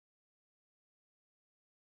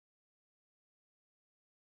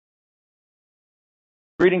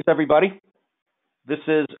Greetings, everybody. This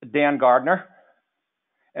is Dan Gardner,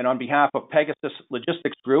 and on behalf of Pegasus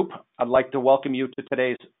Logistics Group, I'd like to welcome you to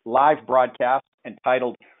today's live broadcast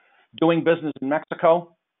entitled Doing Business in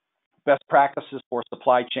Mexico, Best Practices for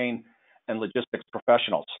Supply Chain and Logistics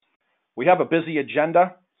Professionals. We have a busy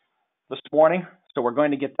agenda this morning, so we're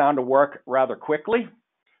going to get down to work rather quickly.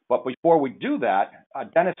 But before we do that,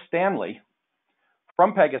 Dennis Stanley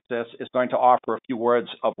from Pegasus is going to offer a few words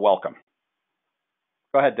of welcome.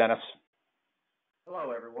 Go ahead, Dennis.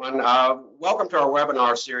 Hello, everyone. Welcome to our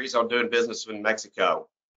webinar series on doing business in Mexico.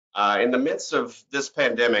 In the midst of this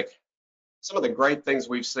pandemic, some of the great things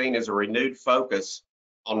we've seen is a renewed focus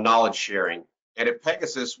on knowledge sharing. And at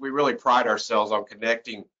Pegasus, we really pride ourselves on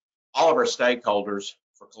connecting all of our stakeholders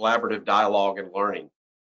for collaborative dialogue and learning.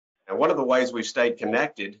 And one of the ways we've stayed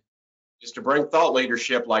connected is to bring thought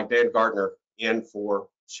leadership like Dan Gardner in for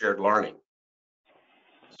shared learning.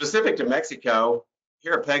 Specific to Mexico,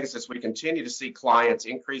 here at Pegasus, we continue to see clients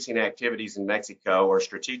increasing activities in Mexico or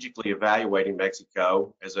strategically evaluating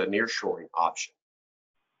Mexico as a nearshoring option.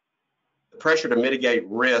 The pressure to mitigate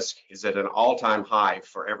risk is at an all-time high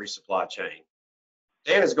for every supply chain.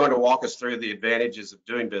 Dan is going to walk us through the advantages of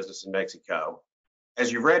doing business in Mexico.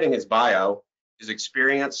 As you've read in his bio, his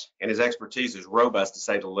experience and his expertise is robust, to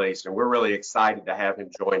say the least, and we're really excited to have him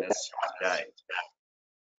join us today.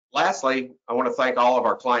 Lastly, I want to thank all of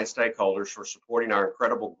our client stakeholders for supporting our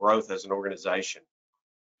incredible growth as an organization.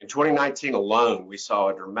 In 2019 alone, we saw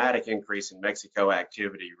a dramatic increase in Mexico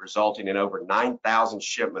activity, resulting in over 9,000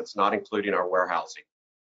 shipments, not including our warehousing.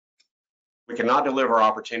 We cannot deliver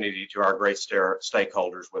opportunity to our great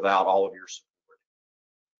stakeholders without all of your support.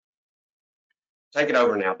 Take it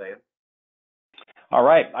over now, Dan. All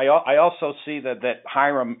right. I also see that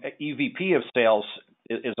Hiram, EVP of Sales,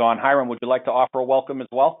 is on. Hiram, would you like to offer a welcome as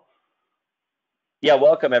well? Yeah,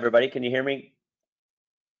 welcome everybody. Can you hear me?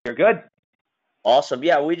 You're good. Awesome.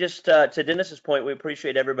 Yeah, we just to Dennis's point, we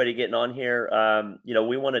appreciate everybody getting on here.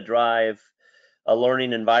 We want to drive a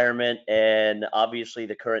learning environment, and obviously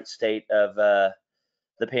the current state of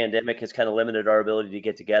the pandemic has kind of limited our ability to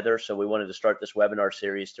get together. So we wanted to start this webinar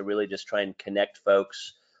series to really just try and connect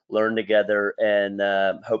folks, learn together, and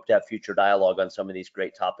hope to have future dialogue on some of these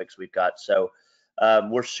great topics we've got. So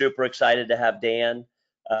we're super excited to have Dan.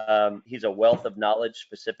 He's a wealth of knowledge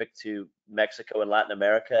specific to Mexico and Latin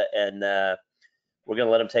America, and we're going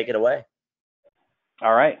to let him take it away.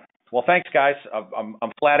 All right. Well, thanks, guys.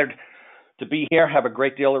 I'm flattered to be here. Have a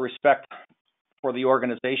great deal of respect for the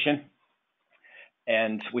organization,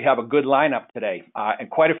 and we have a good lineup today,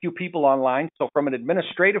 and quite a few people online. So from an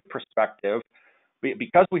administrative perspective,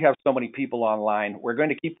 because we have so many people online, we're going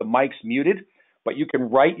to keep the mics muted, but you can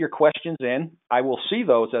write your questions in. I will see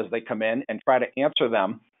those as they come in and try to answer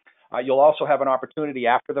them. You'll also have an opportunity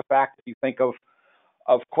after the fact if you think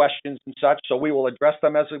of questions and such. So we will address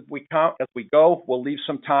them as we go. We'll leave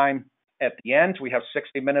some time at the end. We have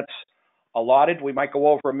 60 minutes allotted. We might go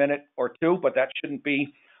over a minute or two, but that shouldn't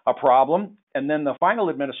be a problem. And then the final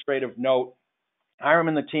administrative note, Hiram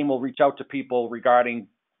and the team will reach out to people regarding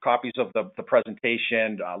copies of the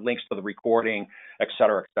presentation, links to the recording, et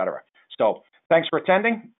cetera, et cetera. So thanks for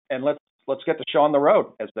attending, and let's get the show on the road,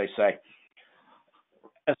 as they say.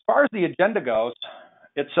 As far as the agenda goes,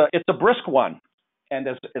 it's a brisk one, and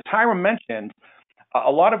as Hiram mentioned, a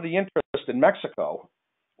lot of the interest in Mexico,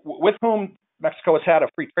 with whom Mexico has had a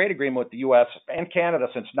free trade agreement with the U.S. and Canada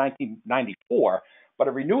since 1994, but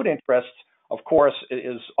a renewed interest, of course,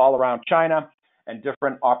 is all around China and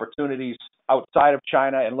different opportunities outside of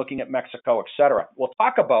China and looking at Mexico, et cetera. We'll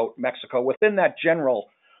talk about Mexico within that general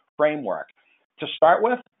framework. To start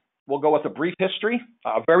with, we'll go with a brief history,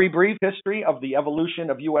 a very brief history of the evolution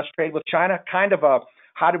of U.S. trade with China, kind of a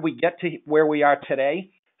how did we get to where we are today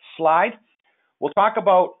slide. We'll talk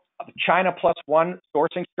about the China plus one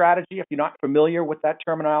sourcing strategy. If you're not familiar with that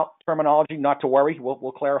terminology, not to worry,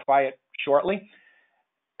 we'll clarify it shortly.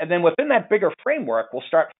 And then within that bigger framework, we'll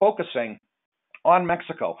start focusing on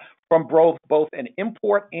Mexico from both an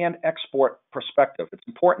import and export perspective. It's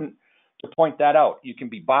important to point that out. You can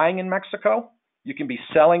be buying in Mexico, you can be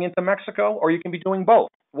selling into Mexico, or you can be doing both.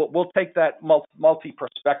 We'll take that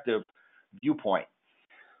multi-perspective viewpoint.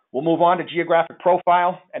 We'll move on to geographic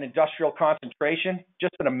profile and industrial concentration.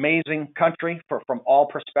 Just an amazing country from all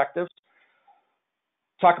perspectives.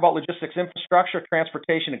 Talk about logistics infrastructure,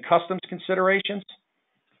 transportation, and customs considerations.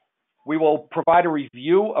 We will provide a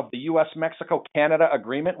review of the U.S.-Mexico-Canada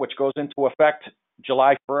agreement, which goes into effect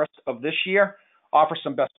July 1st of this year. Offer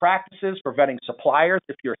some best practices for vetting suppliers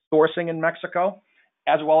if you're sourcing in Mexico,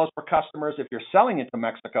 as well as for customers if you're selling into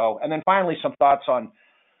Mexico. And then finally, some thoughts on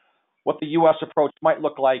what the U.S. approach might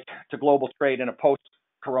look like to global trade in a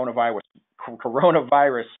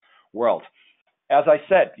coronavirus world. As I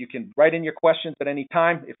said, you can write in your questions at any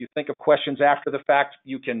time. If you think of questions after the fact,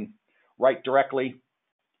 you can write directly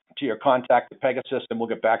to your contact at Pegasus, and we'll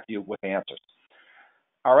get back to you with answers.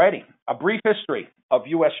 All righty, a brief history of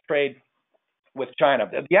U.S. trade with China.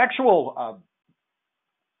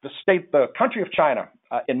 The country of China,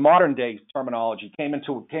 in modern day terminology, came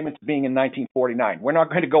into being in 1949. We're not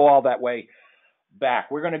going to go all that way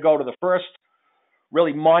back. We're going to go to the first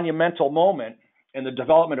really monumental moment in the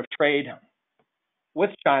development of trade with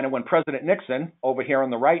China when President Nixon, over here on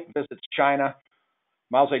the right, visits China,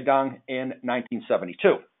 Mao Zedong, in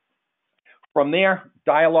 1972. From there,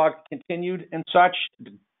 dialogue continued and such.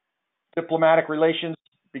 Diplomatic relations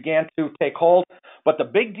began to take hold. But the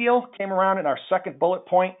big deal came around in our second bullet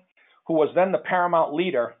point, who was then the paramount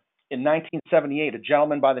leader in 1978, a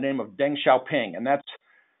gentleman by the name of Deng Xiaoping. And that's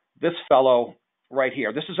this fellow right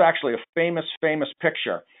here. This is actually a famous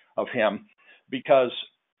picture of him because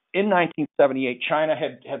in 1978, China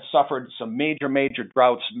had suffered some major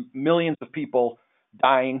droughts, millions of people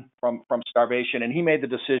dying from starvation. And he made the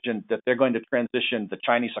decision that they're going to transition the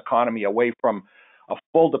Chinese economy away from a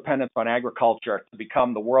full dependence on agriculture to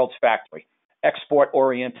become the world's factory,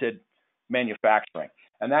 export-oriented manufacturing.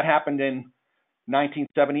 And that happened in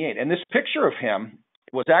 1978. And this picture of him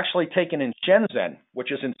was actually taken in Shenzhen,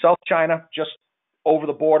 which is in South China, just over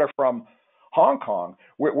the border from Hong Kong,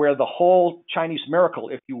 where the whole Chinese miracle,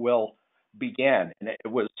 if you will, began. And it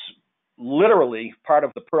was literally part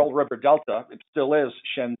of the Pearl River Delta. It still is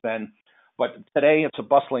Shenzhen. But today it's a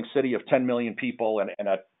bustling city of 10 million people and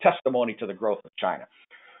a testimony to the growth of China.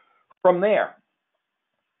 From there,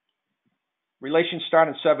 relations start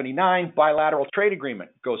in 79, bilateral trade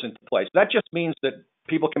agreement goes into place. That just means that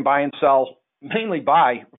people can buy and sell, mainly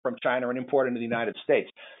buy from China and import into the United States.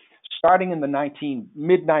 Starting in the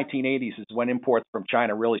mid-1980s is when imports from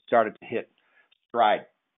China really started to hit stride.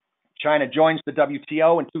 China joins the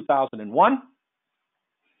WTO in 2001.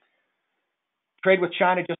 Trade with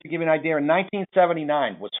China, just to give you an idea, in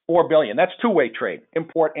 1979 was $4 billion. That's two-way trade,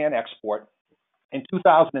 import and export. In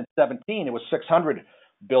 2017, it was $600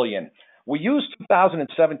 billion. We use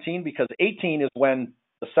 2017 because 18 is when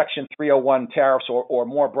the Section 301 tariffs, or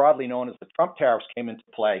more broadly known as the Trump tariffs, came into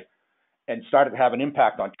play and started to have an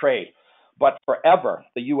impact on trade. But forever,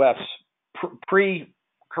 the U.S.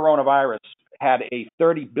 pre-coronavirus had a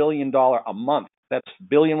 $30 billion a month, that's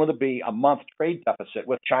billion with a B, a month trade deficit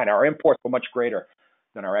with China. Our imports were much greater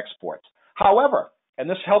than our exports. However, and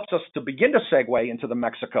this helps us to begin to segue into the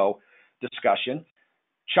Mexico discussion,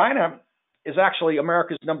 China is actually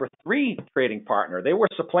America's number 3 trading partner. They were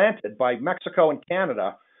supplanted by Mexico and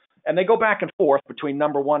Canada, and they go back and forth between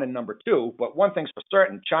number 1 and number 2. But one thing's for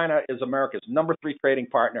certain, China is America's number 3 trading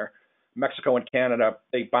partner. Mexico and Canada,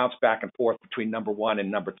 they bounce back and forth between number 1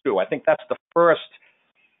 and number 2. I think that's the first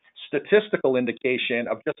statistical indication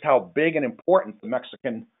of just how big and important the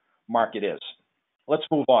Mexican market is. Let's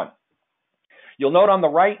move on. You'll note on the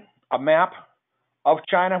right a map of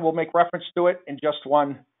China. We'll make reference to it in just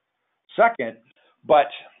one second. But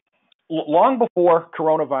long before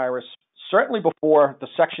coronavirus, certainly before the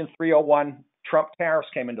Section 301 Trump tariffs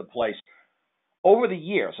came into place, over the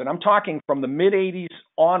years, and I'm talking from the mid-'80s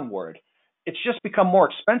onward, it's just become more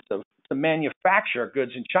expensive to manufacture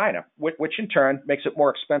goods in China, which in turn makes it more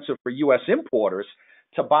expensive for U.S. importers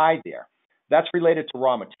to buy there. That's related to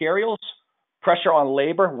raw materials, pressure on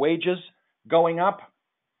labor, wages going up,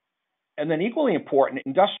 and then equally important,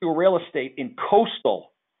 industrial real estate in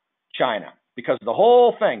coastal China, because the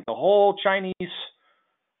whole thing, the whole Chinese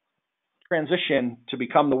transition to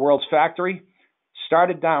become the world's factory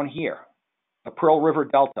started down here, the Pearl River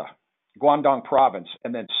Delta, Guangdong province,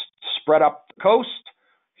 and then spread up the coast.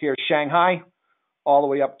 Here's Shanghai, all the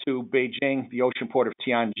way up to Beijing, the ocean port of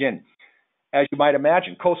Tianjin. As you might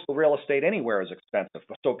imagine, coastal real estate anywhere is expensive,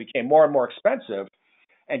 so it became more and more expensive.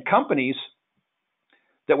 And companies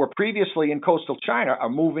that were previously in coastal China are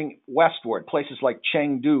moving westward, places like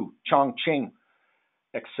Chengdu, Chongqing,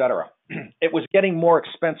 etc. It was getting more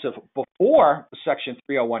expensive before the Section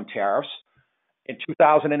 301 tariffs. In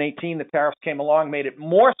 2018, the tariffs came along, made it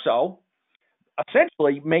more so,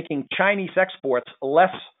 essentially making Chinese exports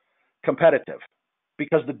less competitive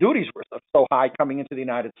because the duties were so high coming into the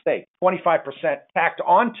United States, 25% tacked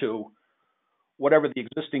onto whatever the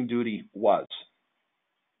existing duty was.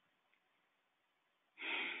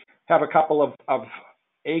 Have a couple of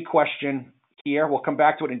a question here. We'll come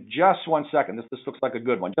back to it in just 1 second. This looks like a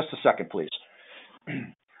good one. Just a second, please.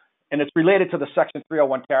 And it's related to the Section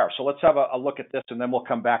 301 tariff. So let's have a look at this, and then we'll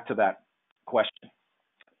come back to that question.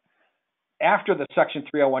 After the Section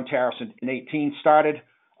 301 tariffs in 18 started,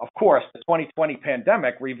 of course, the 2020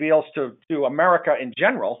 pandemic reveals to America in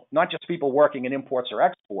general, not just people working in imports or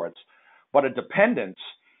exports, but a dependence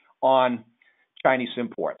on Chinese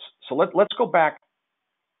imports. So let's go back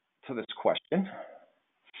to this question.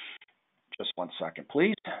 Just one second,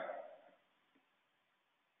 please.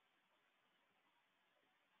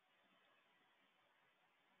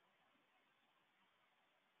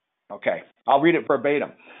 Okay, I'll read it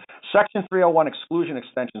verbatim. Section 301 exclusion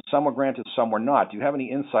extensions, some were granted, some were not. Do you have any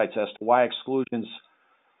insights as to why exclusions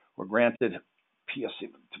were granted? PSC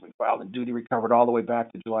to be filed and duty recovered all the way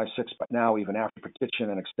back to July 6th, but now even after petition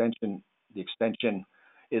and extension, the extension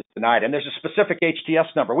is denied. And there's a specific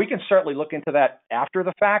HTS number. We can certainly look into that after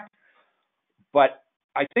the fact, but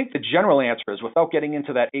I think the general answer is, without getting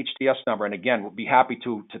into that HTS number, and again, we'll be happy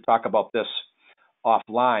to talk about this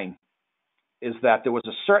offline, is that there was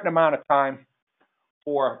a certain amount of time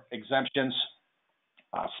for exemptions,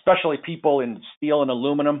 especially people in steel and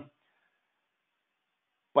aluminum,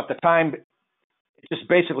 but the time just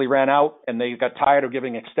basically ran out, and they got tired of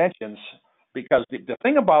giving extensions because the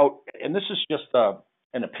thing about, and this is just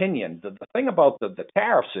an opinion, the thing about the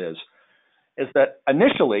tariffs is that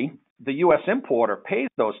initially the U.S. importer pays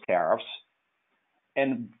those tariffs,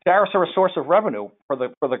 and tariffs are a source of revenue for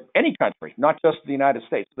any country, not just the United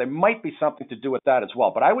States. There might be something to do with that as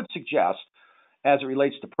well. But I would suggest, as it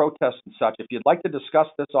relates to protests and such, if you'd like to discuss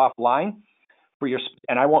this offline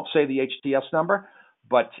and I won't say the HTS number,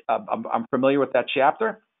 but I'm familiar with that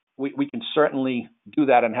chapter, we can certainly do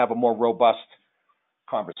that and have a more robust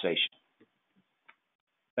conversation.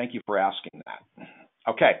 Thank you for asking that.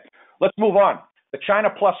 Okay, let's move on. The China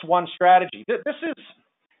Plus One strategy.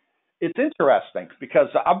 It's interesting because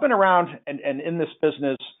I've been around and in this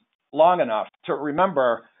business long enough to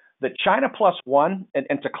remember that China Plus One, and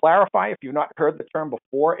to clarify, if you've not heard the term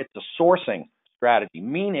before, it's a sourcing strategy,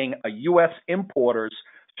 meaning a U.S. importer's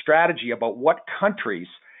strategy about what countries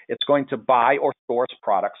it's going to buy or source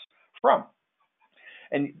products from.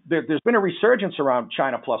 And there's been a resurgence around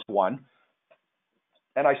China Plus One.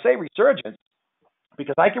 And I say resurgence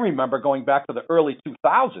because I can remember going back to the early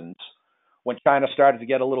 2000s when China started to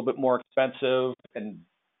get a little bit more expensive and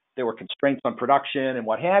there were constraints on production and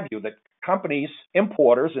what have you, that companies,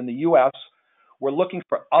 importers in the U.S. were looking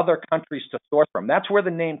for other countries to source from. That's where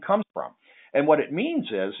the name comes from. And what it means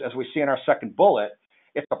is, as we see in our second bullet,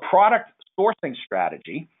 it's a product sourcing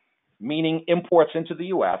strategy, meaning imports into the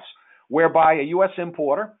U.S., whereby a U.S.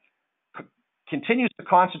 importer continues to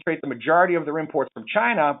concentrate the majority of their imports from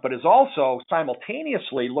China, but is also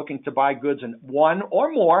simultaneously looking to buy goods in one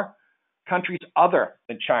or more countries other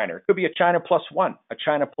than China. It could be a China Plus One, a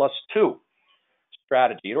China Plus Two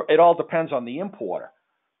strategy. It all depends on the importer.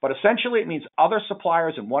 But essentially, it means other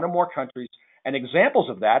suppliers in one or more countries. And examples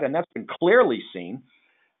of that, and that's been clearly seen,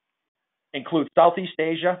 include Southeast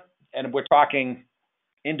Asia, and we're talking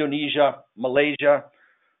Indonesia, Malaysia,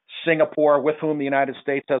 Singapore, with whom the United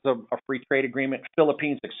States has a free trade agreement,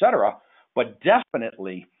 Philippines, etc., but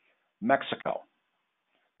definitely Mexico.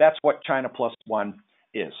 That's what China Plus One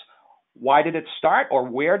is. Why did it start, or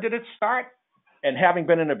where did it start? And having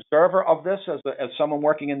been an observer of this as someone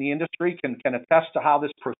working in the industry can attest to how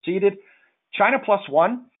this proceeded. China Plus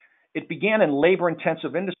One, it began in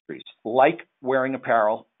labor-intensive industries like wearing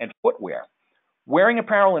apparel and footwear. Wearing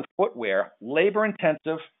apparel and footwear,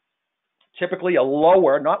 labor-intensive, typically a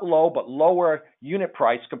lower, not low, but lower unit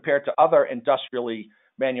price compared to other industrially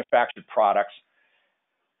manufactured products.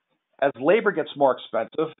 As labor gets more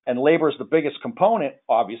expensive, and labor is the biggest component,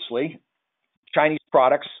 obviously, Chinese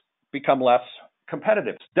products become less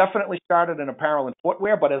competitive. It's definitely started in apparel and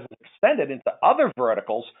footwear, but has extended into other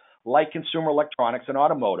verticals like consumer electronics and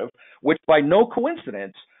automotive, which by no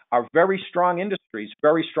coincidence are very strong industries,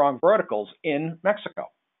 very strong verticals in Mexico.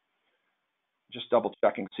 Just double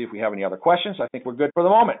checking, see if we have any other questions. I think we're good for the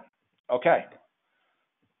moment. Okay.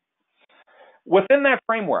 Within that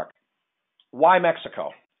framework, why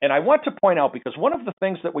Mexico? And I want to point out, because one of the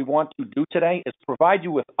things that we want to do today is provide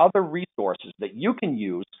you with other resources that you can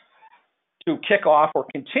use to kick off or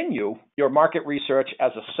continue your market research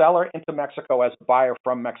as a seller into Mexico, as a buyer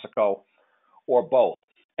from Mexico, or both.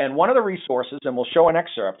 And one of the resources, and we'll show an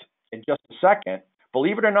excerpt in just a second,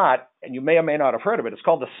 believe it or not, and you may or may not have heard of it, it's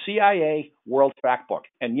called the CIA World Factbook.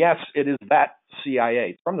 And yes, it is that CIA.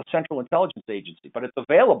 It's from the Central Intelligence Agency, but it's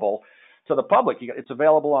available to the public. It's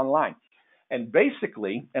available online. And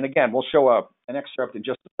basically, and again, we'll show an excerpt in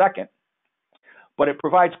just a second, but it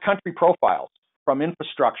provides country profiles from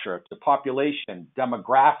infrastructure to population,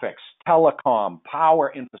 demographics, telecom,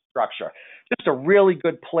 power infrastructure. Just a really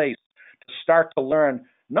good place to start to learn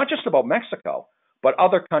not just about Mexico, but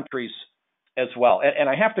other countries as well. And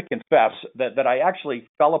I have to confess that I actually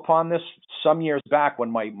fell upon this some years back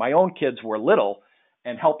when my own kids were little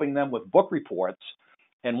and helping them with book reports.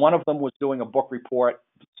 And one of them was doing a book report,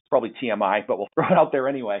 it's probably TMI, but we'll throw it out there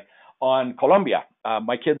anyway, on Colombia.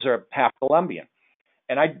 My kids are half Colombian.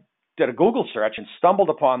 And I did a Google search and stumbled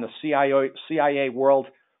upon the CIA World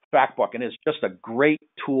Factbook, and it's just a great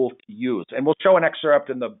tool to use. And we'll show an excerpt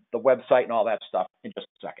in the website and all that stuff in just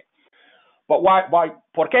a second. But why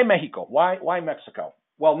 ¿por qué Mexico? Why Mexico?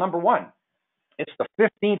 Well, number one, it's the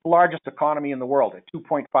 15th largest economy in the world at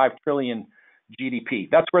 2.5 trillion GDP.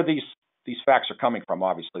 That's where these facts are coming from,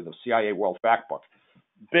 obviously, the CIA World Factbook.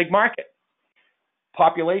 Big market.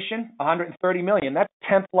 Population, 130 million. That's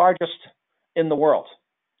 10th largest in the world.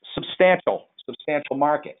 Substantial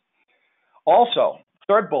market. Also,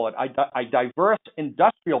 third bullet, a diverse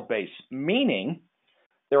industrial base, meaning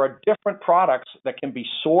there are different products that can be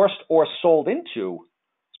sourced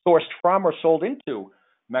from or sold into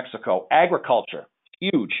Mexico. Agriculture,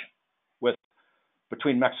 huge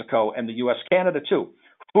between Mexico and the U.S., Canada too.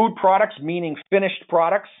 Food products, meaning finished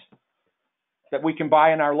products that we can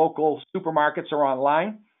buy in our local supermarkets or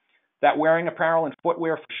online. That wearing apparel and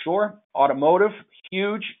footwear for sure. Automotive,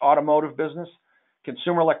 huge automotive business.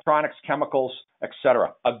 Consumer electronics, chemicals,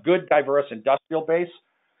 etc. A good, diverse industrial base.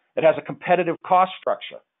 It has a competitive cost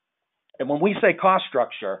structure. And when we say cost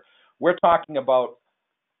structure, we're talking about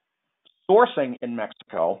sourcing in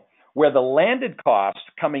Mexico, where the landed cost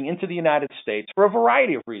coming into the United States for a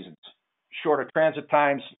variety of reasons, shorter transit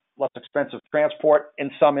times, less expensive transport in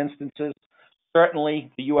some instances,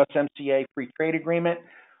 certainly the USMCA free trade agreement.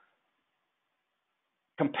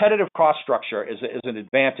 Competitive cost structure is an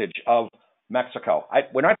advantage of Mexico.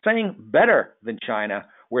 We're not saying better than China.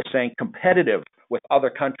 We're saying competitive with other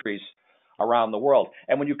countries around the world.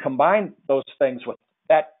 And when you combine those things with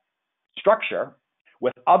that structure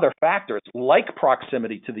with other factors like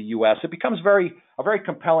proximity to the U.S., it becomes a very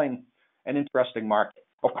compelling and interesting market.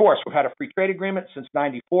 Of course, we've had a free trade agreement since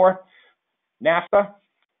 '94, NAFTA.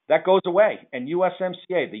 That goes away. And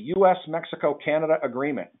USMCA, the U.S.-Mexico-Canada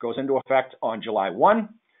agreement, goes into effect on July 1.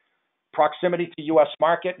 Proximity to U.S.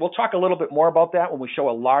 market. We'll talk a little bit more about that when we show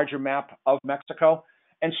a larger map of Mexico.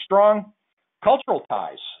 And strong cultural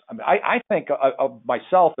ties. I mean, I think of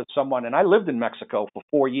myself as someone, and I lived in Mexico for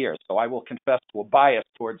 4 years, so I will confess to a bias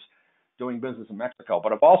towards doing business in Mexico.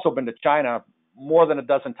 But I've also been to China more than a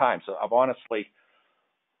dozen times. So I've honestly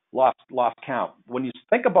lost count. When you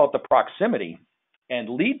think about the proximity and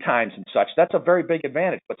lead times and such, that's a very big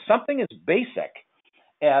advantage. But something as basic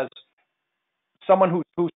as someone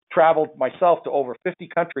who's traveled myself to over 50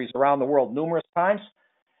 countries around the world numerous times,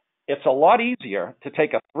 it's a lot easier to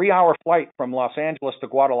take a 3-hour flight from Los Angeles to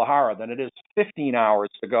Guadalajara than it is 15 hours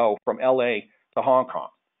to go from LA to Hong Kong.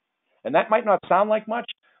 And that might not sound like much,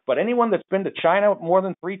 but anyone that's been to China more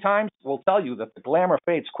than 3 times will tell you that the glamour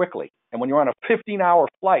fades quickly. And when you're on a 15-hour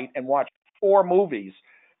flight and watch 4 movies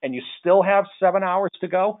and you still have 7 hours to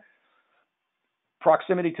go,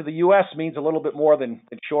 proximity to the U.S. means a little bit more than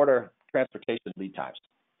shorter transportation lead times.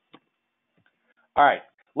 All right,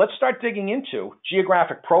 let's start digging into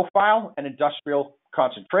geographic profile and industrial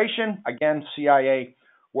concentration. Again, CIA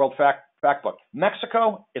World Factbook.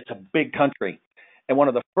 Mexico, it's a big country. And one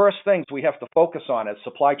of the first things we have to focus on as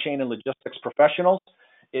supply chain and logistics professionals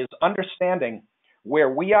is understanding where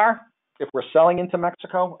we are, if we're selling into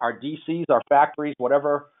Mexico, our DCs, our factories,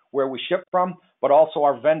 whatever, where we ship from, but also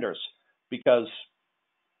our vendors, because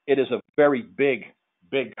it is a very big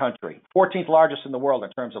country. 14th largest in the world in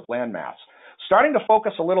terms of land mass. Starting to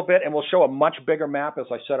focus a little bit, and we'll show a much bigger map, as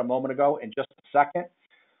I said a moment ago, in just a second.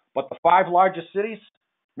 But the 5 largest cities,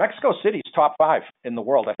 Mexico City's top 5 in the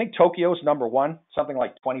world. I think Tokyo's number 1, something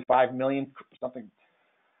like 25 million, something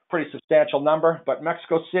pretty substantial number. But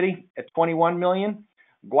Mexico City at 21 million.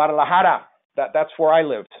 Guadalajara, that's where I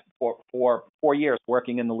lived for 4 years,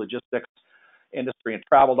 working in the logistics industry and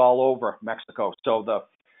traveled all over Mexico. So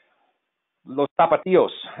Los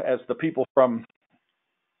Tapatíos, as the people from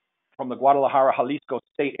the Guadalajara, Jalisco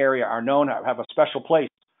state area are known, have a special place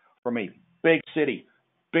for me. Big city,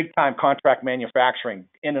 big time contract manufacturing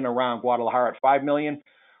in and around Guadalajara at 5 million.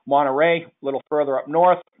 Monterrey, a little further up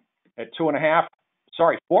north at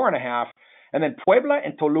 4.5. And then Puebla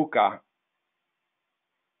and Toluca,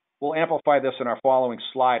 we'll amplify this in our following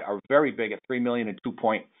slide, are very big at 3 million and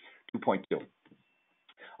 2.2.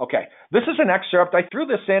 Okay, this is an excerpt. I threw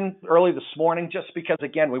this in early this morning just because,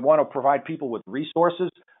 again, we want to provide people with resources.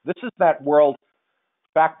 This is that World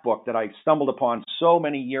Factbook that I stumbled upon so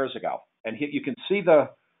many years ago. And here you can see the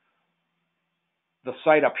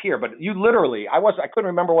site up here, but you literally, I couldn't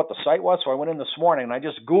remember what the site was, so I went in this morning and I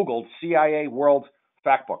just Googled CIA World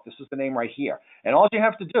fact book. This is the name right here. And all you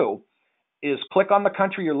have to do is click on the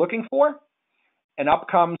country you're looking for, and up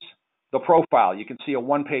comes the profile. You can see a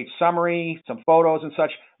one-page summary, some photos and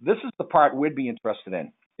such. This is the part we'd be interested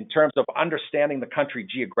in terms of understanding the country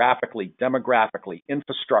geographically, demographically,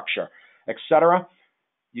 infrastructure, etc.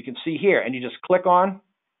 You can see here, and you just click on,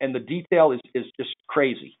 and the detail is just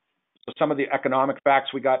crazy. So some of the economic facts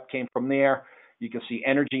we got came from there. You can see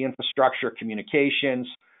energy infrastructure, communications,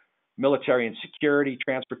 military and security,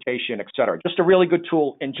 transportation, et cetera. Just a really good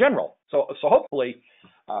tool in general. So hopefully,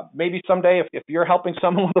 maybe someday if you're helping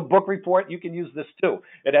someone with a book report, you can use this too.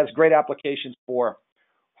 It has great applications for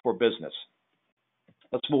business.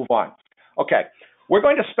 Let's move on. Okay, we're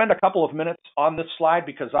going to spend a couple of minutes on this slide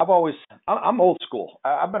because I'm old school.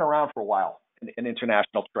 I've been around for a while in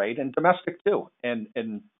international trade and domestic too. And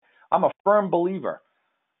I'm a firm believer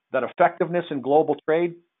that effectiveness in global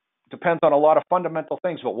trade depends on a lot of fundamental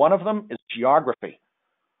things, but one of them is geography,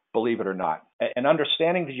 believe it or not, and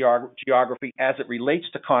understanding the geography as it relates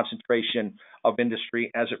to concentration of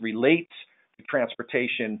industry, as it relates to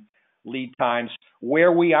transportation lead times,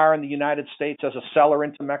 where we are in the United States as a seller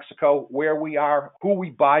into Mexico, where we are, who we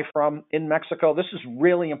buy from in Mexico. This is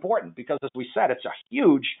really important because, as we said, it's a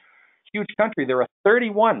huge, huge country. There are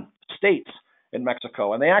 31 states in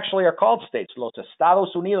Mexico, and they actually are called states, Los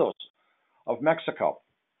Estados Unidos of Mexico.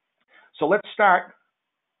 So let's start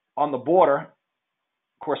on the border.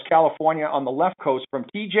 Of course, California on the left coast from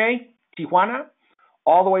Tijuana,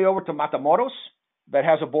 all the way over to Matamoros, that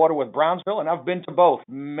has a border with Brownsville, and I've been to both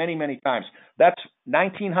many, many times. That's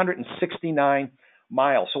 1,969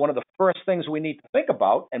 miles. So one of the first things we need to think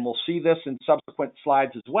about, and we'll see this in subsequent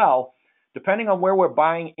slides as well, depending on where we're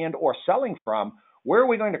buying and or selling from, where are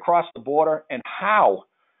we going to cross the border and how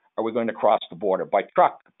are we going to cross the border? By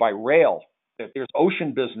truck, by rail. There's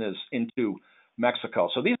ocean business into Mexico.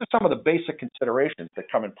 So these are some of the basic considerations that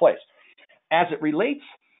come in place. As it relates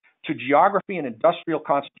to geography and industrial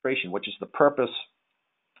concentration, which is the purpose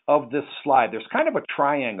of this slide, there's kind of a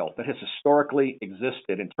triangle that has historically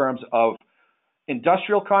existed in terms of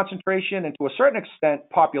industrial concentration and to a certain extent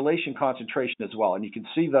population concentration as well. And you can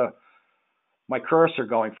see my cursor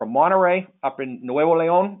going from Monterrey up in Nuevo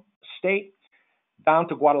León state down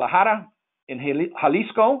to Guadalajara in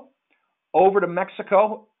Jalisco, over to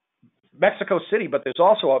Mexico City, but there's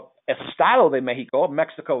also a Estado de Mexico,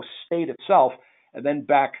 Mexico state itself, and then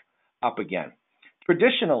back up again.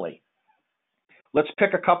 Traditionally, let's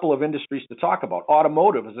pick a couple of industries to talk about.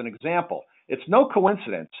 Automotive is an example. It's no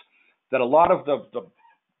coincidence that a lot of the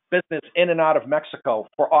business in and out of Mexico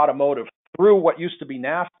for automotive through what used to be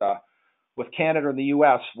NAFTA with Canada and the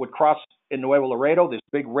U.S. would cross in Nuevo Laredo. There's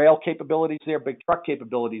big rail capabilities there, big truck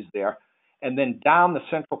capabilities there, and then down the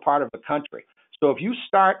central part of the country. So if you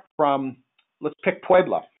start from, let's pick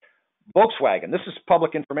Puebla, Volkswagen, this is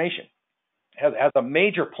public information, has a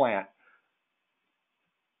major plant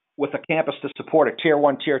with a campus to support it, tier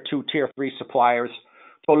 1, tier 2, tier 3 suppliers.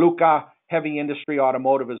 Toluca, heavy industry,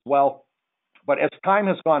 automotive as well. But as time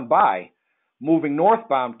has gone by, moving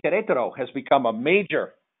northbound, Querétaro has become a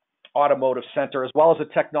major automotive center as well as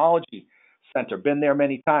a technology center. Been there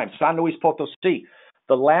many times. San Luis Potosí.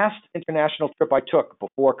 The last international trip I took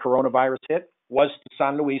before coronavirus hit was to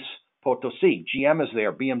San Luis Potosí. GM is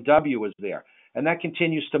there, BMW is there, and that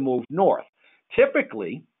continues to move north.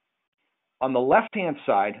 Typically, on the left-hand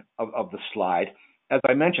side of the slide, as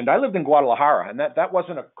I mentioned, I lived in Guadalajara, and that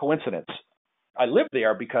wasn't a coincidence. I lived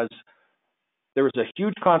there because there was a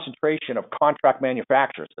huge concentration of contract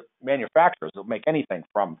manufacturers that make anything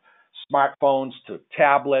from smartphones to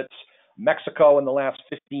tablets. Mexico in the last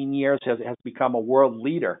 15 years has become a world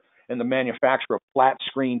leader in the manufacture of flat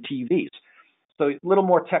screen TVs. So a little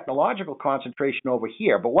more technological concentration over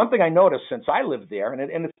here. But one thing I noticed since I lived there, and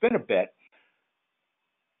it's been a bit,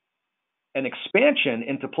 an expansion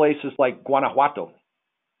into places like Guanajuato.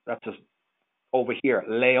 That's over here,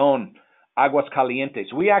 León,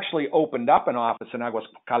 Aguascalientes. We actually opened up an office in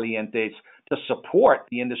Aguascalientes to support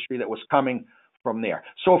the industry that was coming from there.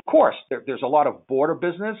 So, of course, there's a lot of border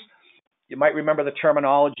business. You might remember the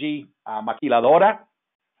terminology, maquiladora.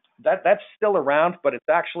 That's still around, but it's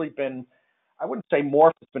actually been, I wouldn't say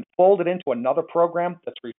morphed, it's been folded into another program.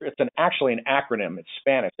 It's actually an acronym. It's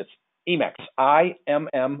Spanish. It's IMEX,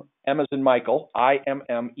 I-M-M, M as in Michael,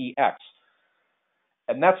 I-M-M-E-X.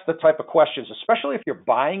 And that's the type of questions, especially if you're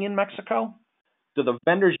buying in Mexico, do the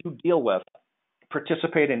vendors you deal with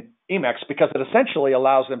participate in IMEX, because it essentially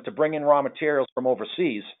allows them to bring in raw materials from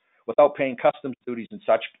overseas without paying customs duties and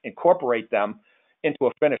such, incorporate them into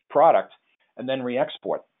a finished product, and then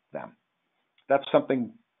re-export them. That's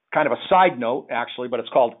something, kind of a side note, actually, but it's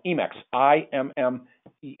called IMEX,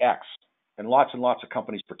 I-M-M-E-X. and lots of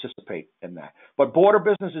companies participate in that. But border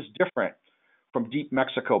business is different from deep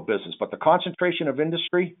Mexico business. But the concentration of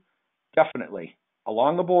industry, definitely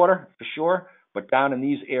along the border for sure, but down in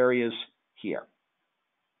these areas here.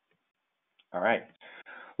 All right.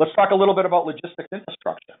 Let's talk a little bit about logistics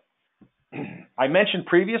infrastructure. I mentioned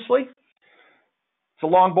previously, it's a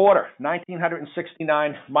long border,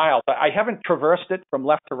 1,969 miles. I haven't traversed it from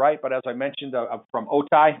left to right, but as I mentioned, from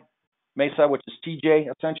Otay Mesa, which is TJ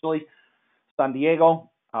essentially, San Diego,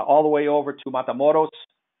 all the way over to Matamoros,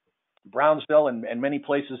 Brownsville, and many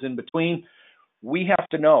places in between. We have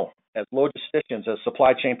to know, as logisticians, as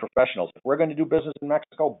supply chain professionals, if we're going to do business in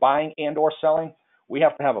Mexico, buying and or selling, we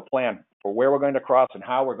have to have a plan for where we're going to cross and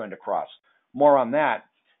how we're going to cross. More on that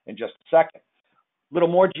in just a second. A little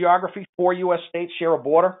more geography. 4 U.S. states share a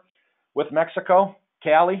border with Mexico: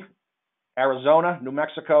 Cali, Arizona, New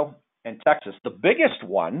Mexico, and Texas. The biggest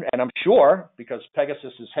one, and I'm sure because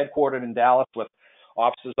Pegasus is headquartered in Dallas with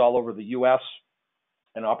offices all over the U.S.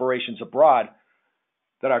 and operations abroad,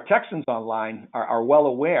 that our Texans online are well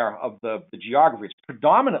aware of the geography. It's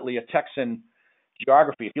predominantly a Texan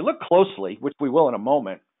geography. If you look closely, which we will in a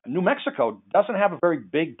moment, New Mexico doesn't have a very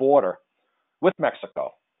big border with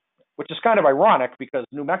Mexico, which is kind of ironic because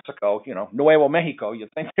New Mexico, Nuevo Mexico,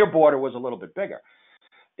 you'd think their border was a little bit bigger.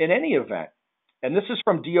 In any event, and this is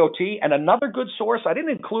from DOT, and another good source, I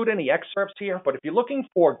didn't include any excerpts here, but if you're looking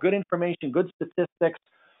for good information, good statistics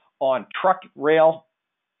on truck, rail,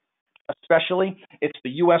 especially, it's the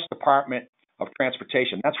U.S. Department of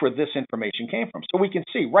Transportation. That's where this information came from. So we can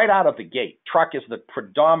see right out of the gate, truck is the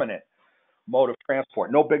predominant mode of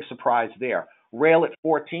transport. No big surprise there. Rail at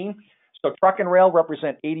 14. So truck and rail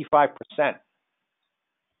represent 85%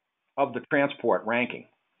 of the transport ranking.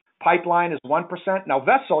 Pipeline is 1%. Now,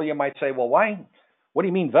 vessel, you might say, well, why? What do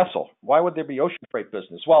you mean vessel? Why would there be ocean freight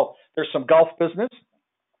business? Well, there's some Gulf business,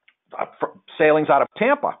 sailings out of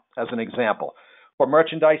Tampa, as an example, for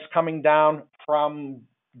merchandise coming down from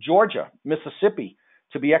Georgia, Mississippi,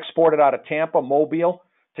 to be exported out of Tampa, Mobile,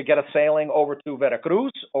 to get a sailing over to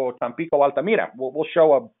Veracruz or Tampico, Altamira. We'll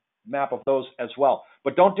show a map of those as well.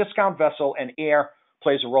 But don't discount vessel, and air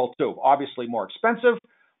plays a role too. Obviously more expensive,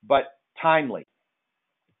 but timely.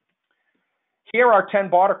 Here are 10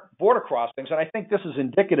 border crossings, and I think this is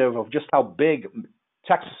indicative of just how big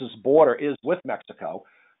Texas's border is with Mexico,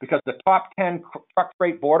 because the top 10 truck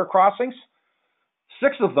freight border crossings,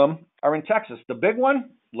 6 of them are in Texas. The big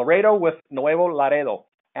one, Laredo with Nuevo Laredo.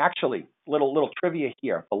 Actually, little trivia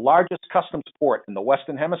here. The largest customs port in the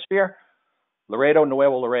Western Hemisphere, Laredo,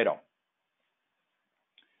 Nuevo Laredo.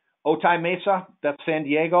 Otay Mesa, that's San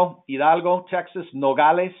Diego. Hidalgo, Texas.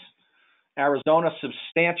 Nogales, Arizona,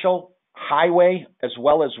 substantial highway as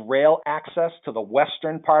well as rail access to the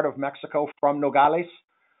western part of Mexico from Nogales.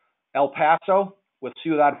 El Paso with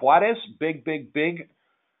Ciudad Juarez, big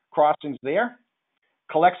crossings there.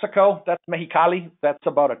 Calexico, that's Mexicali. That's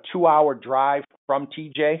about a 2-hour drive from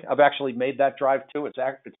TJ. I've actually made that drive too.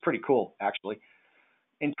 It's pretty cool, actually.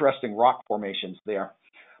 Interesting rock formations there.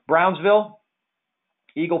 Brownsville,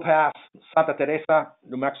 Eagle Pass, Santa Teresa,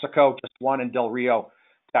 New Mexico, just one in Del Rio,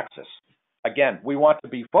 Texas. Again, we want to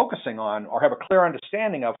be focusing on or have a clear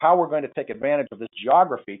understanding of how we're going to take advantage of this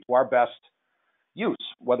geography to our best use,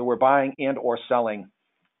 whether we're buying and or selling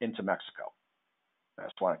into Mexico. I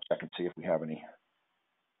just want to check and see if we have any.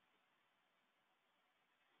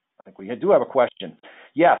 I think we do have a question.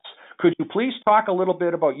 Yes. Could you please talk a little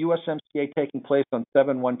bit about USMCA taking place on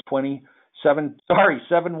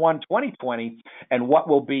 7/1/2020 and what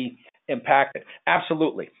will be impacted?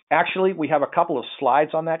 Absolutely. Actually, we have a couple of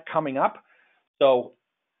slides on that coming up. So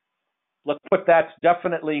let's put that,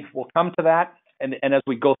 definitely we'll come to that. And as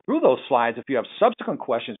we go through those slides, if you have subsequent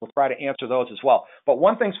questions, we'll try to answer those as well. But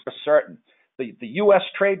one thing's for certain, the U.S.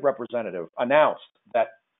 Trade Representative announced that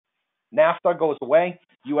NAFTA goes away,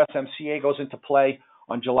 USMCA goes into play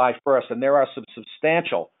on July 1st, and there are some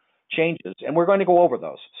substantial changes, and we're going to go over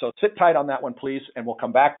those. So sit tight on that one, please, and we'll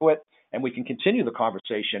come back to it, and we can continue the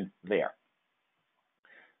conversation there.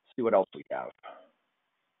 Let's see what else we have.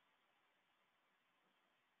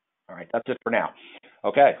 All right, that's it for now.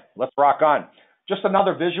 Okay, let's rock on. Just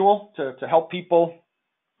another visual to help people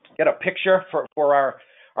get a picture for our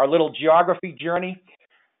little geography journey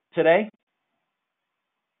today.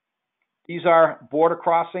 These are border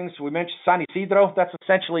crossings. We mentioned San Isidro. That's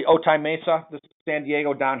essentially Otay Mesa. This is San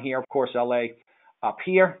Diego down here, of course, LA up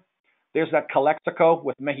here. There's that Calexico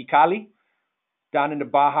with Mexicali down into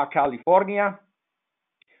Baja California.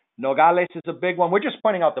 Nogales is a big one. We're just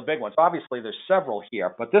pointing out the big ones. Obviously, there's several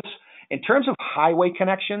here. But this, in terms of highway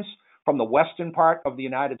connections from the western part of the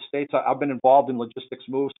United States, I've been involved in logistics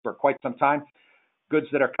moves for quite some time. goods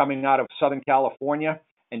that are coming out of Southern California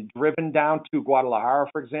and driven down to Guadalajara,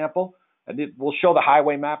 for example. And we'll show the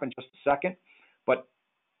highway map in just a second, but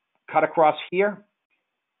cut across here,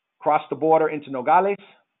 cross the border into Nogales,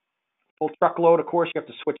 full truckload. Of course, you have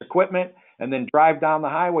to switch equipment and then drive down the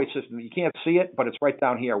highway system. You can't see it, but it's right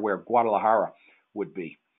down here where Guadalajara would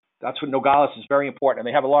be. That's what Nogales is very important. And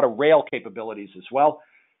they have a lot of rail capabilities as well.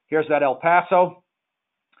 Here's that El Paso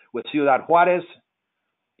with Ciudad Juarez.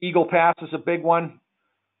 Eagle Pass is a big one.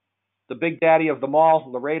 The big daddy of them all,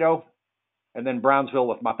 Laredo, and then Brownsville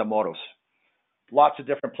with Matamoros. Lots of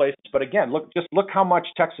different places. But again, look how much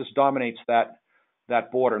Texas dominates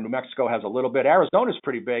that border. New Mexico has a little bit. Arizona's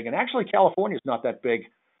pretty big, and actually California's not that big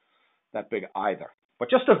either. But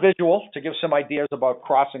just a visual to give some ideas about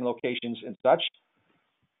crossing locations and such.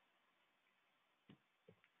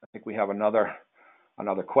 I think we have another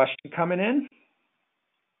question coming in.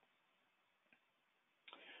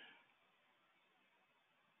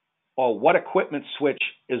 Oh, what equipment switch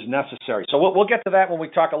is necessary? So we'll get to that when we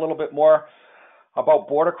talk a little bit more about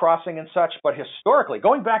border crossing and such. But historically,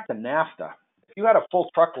 going back to NAFTA, if you had a full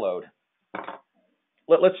truckload,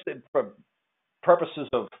 let's for purposes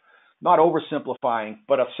of not oversimplifying,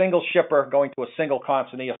 but a single shipper going to a single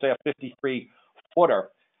consignee, say a 53-footer,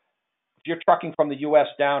 if you're trucking from the U.S.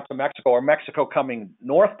 down to Mexico or Mexico coming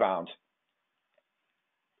northbound,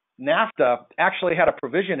 NAFTA actually had a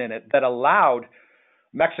provision in it that allowed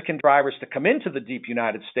Mexican drivers to come into the deep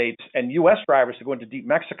United States and U.S. drivers to go into deep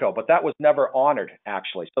Mexico, but that was never honored,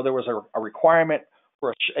 actually. So there was a requirement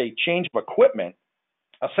for a change of equipment,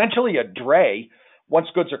 essentially a dray, once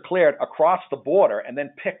goods are cleared across the border and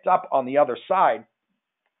then picked up on the other side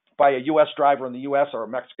by a U.S. driver in the U.S. or a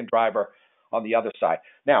Mexican driver on the other side.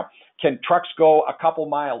 Now, can trucks go a couple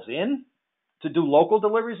miles in to do local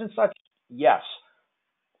deliveries and such? Yes.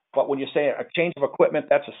 But when you say a change of equipment,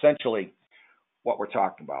 that's essentially what we're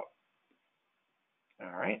talking about.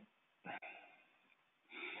 All right.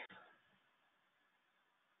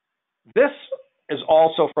 This is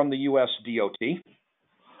also from the US DOT,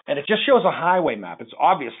 and it just shows a highway map. It's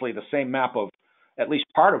obviously the same map of at least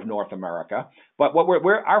part of North America, but what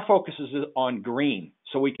our focus is on green,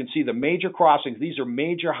 so we can see the major crossings. These are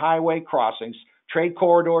major highway crossings, trade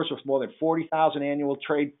corridors with more than 40,000 annual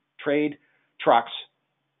trade trucks.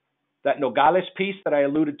 That Nogales piece that I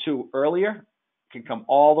alluded to earlier can come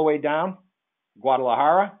all the way down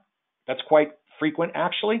Guadalajara. That's quite frequent,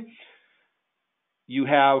 actually. You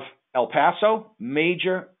have El Paso,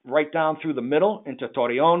 major, right down through the middle into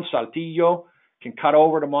Torreon, Saltillo, can cut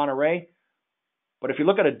over to Monterrey. But if you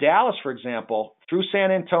look at a Dallas, for example, through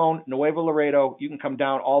San Antonio, Nuevo Laredo, you can come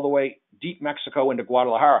down all the way deep Mexico into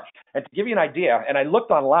Guadalajara. And to give you an idea, and I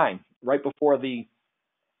looked online right before the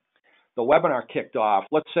webinar kicked off,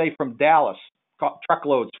 let's say from Dallas,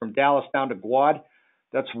 truckloads from Dallas down to Guad,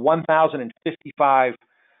 that's 1,055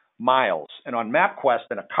 miles. And on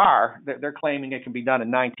MapQuest in a car, they're claiming it can be done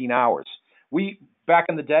in 19 hours. Back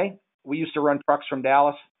in the day, we used to run trucks from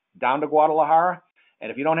Dallas down to Guadalajara.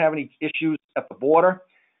 And if you don't have any issues at the border,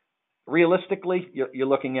 realistically, you're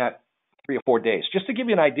looking at 3 or 4 days, just to give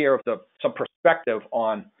you an idea of some perspective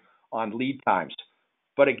on lead times.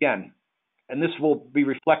 But again, and this will be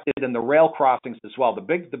reflected in the rail crossings as well. The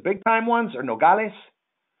big time ones are Nogales,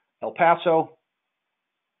 El Paso,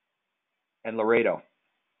 and Laredo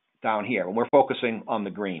down here. And we're focusing on the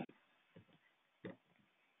green.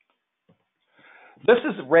 This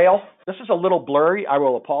is rail. This is a little blurry. I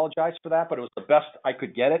will apologize for that, but it was the best I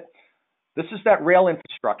could get it. This is that rail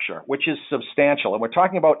infrastructure, which is substantial. And we're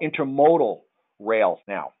talking about intermodal rail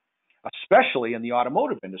now, especially in the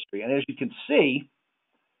automotive industry. And as you can see,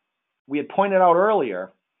 we had pointed out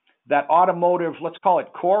earlier that automotive, let's call it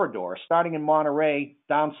corridor, starting in Monterrey,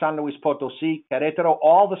 down San Luis Potosí, Querétaro,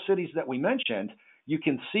 all the cities that we mentioned, you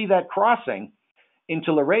can see that crossing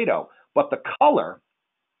into Laredo. But the color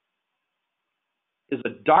is a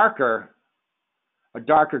darker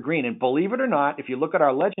green. And believe it or not, if you look at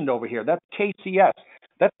our legend over here, that's KCS.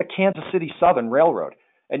 That's the Kansas City Southern Railroad.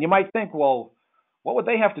 And you might think, well, what would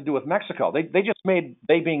they have to do with Mexico? They just made,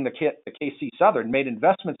 they being the KC Southern, made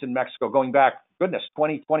investments in Mexico going back,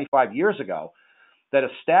 20, 25 years ago that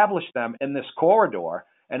established them in this corridor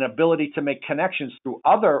and ability to make connections through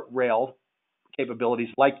other rail capabilities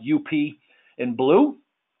like UP in blue.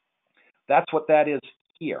 That's what that is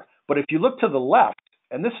here. But if you look to the left,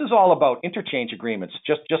 and this is all about interchange agreements,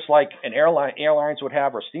 just like an airlines would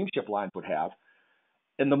have or steamship lines would have.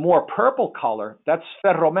 In the more purple color, that's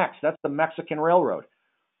Ferromex. That's the Mexican railroad.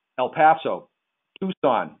 El Paso,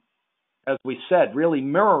 Tucson, as we said, really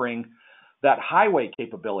mirroring that highway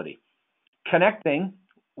capability, connecting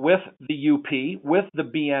with the UP, with the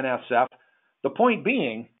BNSF, The point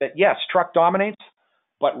being that yes, truck dominates,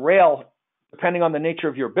 but rail, depending on the nature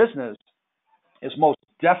of your business, is most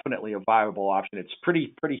definitely a viable option. It's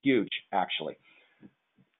pretty huge, actually.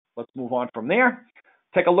 Let's move on from there.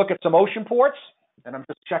 Take a look at some ocean ports, and I'm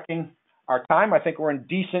just checking our time. I think we're in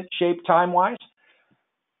decent shape time-wise.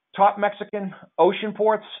 Top Mexican ocean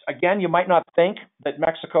ports. Again, you might not think that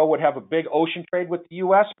Mexico would have a big ocean trade with the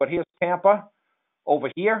U.S., but here's Tampa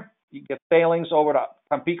over here. You get sailings over to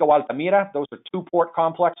Tampico, Altamira. Those are two port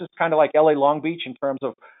complexes, kind of like LA Long Beach in terms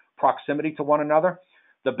of proximity to one another.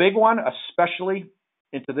 The big one, especially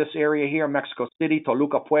into this area here, Mexico City,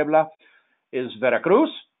 Toluca, Puebla, is Veracruz.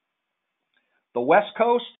 The west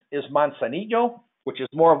coast is Manzanillo, which is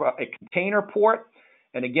more of a container port.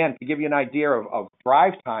 And again, to give you an idea of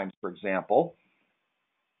drive times, for example,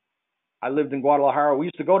 I lived in Guadalajara. We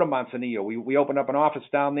used to go to Manzanillo. We opened up an office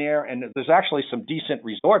down there, and there's actually some decent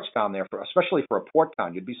resorts down there, especially for a port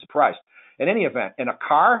town. You'd be surprised. In any event, in a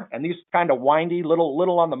car, and these kind of windy,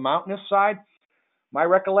 little on the mountainous side, my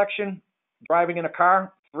recollection, driving in a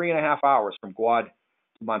car, 3.5 hours from Guad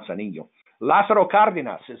to Manzanillo. Lázaro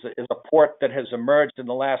Cárdenas is a port that has emerged in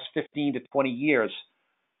the last 15 to 20 years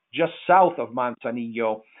just south of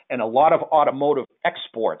Manzanillo, and a lot of automotive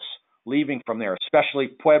exports leaving from there, especially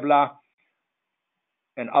Puebla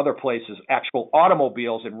and other places, actual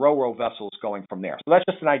automobiles and ro-ro vessels going from there. So that's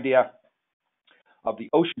just an idea of the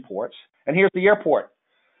ocean ports. And here's the airport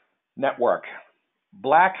network.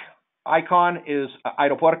 Black icon is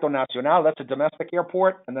Aeropuerto Nacional. That's a domestic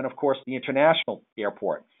airport. And then, of course, the international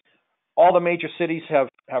airport. All the major cities have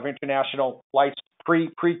international flights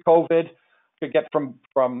pre-COVID. Could get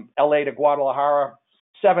from LA to Guadalajara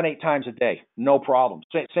 7-8 times a day, no problem.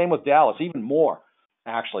 Same with Dallas, even more,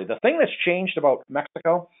 actually. The thing that's changed about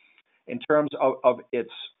Mexico in terms of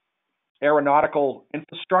its aeronautical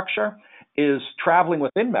infrastructure is traveling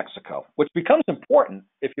within Mexico, which becomes important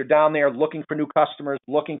if you're down there looking for new customers,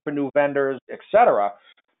 looking for new vendors, etc.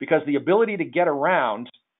 Because the ability to get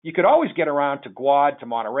around, you could always get around to Guad, to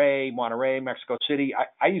Monterrey, Mexico City.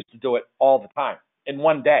 I used to do it all the time in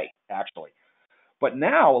one day, actually. But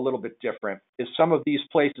now, a little bit different, is some of these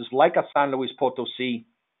places like a San Luis Potosí,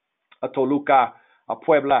 a Toluca, a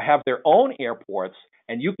Puebla have their own airports,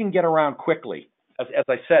 and you can get around quickly. As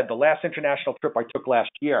I said, the last international trip I took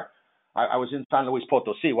last year, I was in San Luis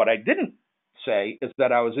Potosí. What I didn't say is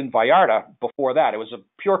that I was in Vallarta before that. It was a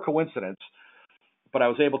pure coincidence, but I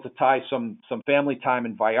was able to tie some family time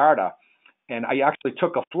in Vallarta, and I actually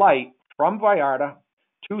took a flight from Vallarta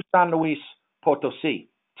to San Luis Potosí.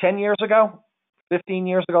 10 years ago, 15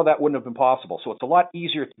 years ago, that wouldn't have been possible. So it's a lot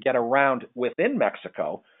easier to get around within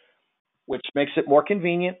Mexico, which makes it more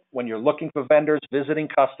convenient when you're looking for vendors, visiting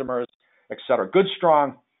customers, et cetera. Good,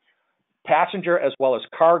 strong passenger as well as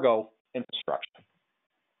cargo infrastructure.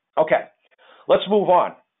 Okay, let's move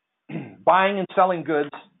on. Buying and selling goods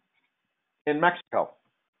in Mexico.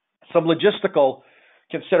 Some logistical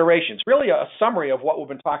considerations. Really a summary of what we've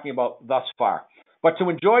been talking about thus far. But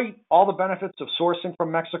to enjoy all the benefits of sourcing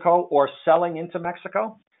from Mexico or selling into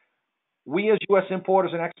Mexico, we as U.S.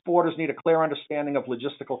 importers and exporters need a clear understanding of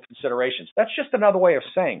logistical considerations. That's just another way of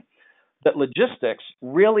saying that logistics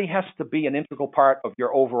really has to be an integral part of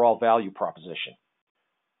your overall value proposition.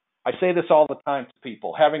 I say this all the time to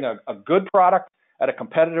people. Having a good product at a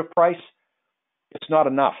competitive price, it's not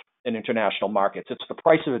enough in international markets. It's the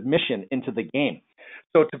price of admission into the game.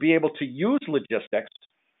 So to be able to use logistics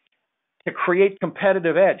to create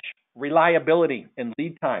competitive edge, reliability in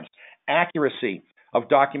lead times, accuracy of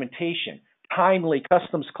documentation, timely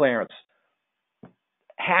customs clearance,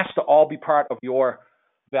 has to all be part of your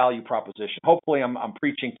value proposition. Hopefully I'm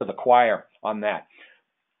preaching to the choir on that.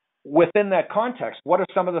 Within that context, what are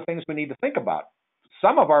some of the things we need to think about?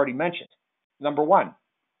 Some I've already mentioned. Number one,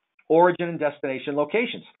 origin and destination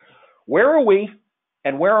locations. Where are we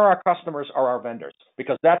and where are our customers or our vendors?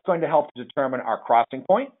 Because that's going to help to determine our crossing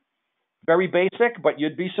point. Very basic, but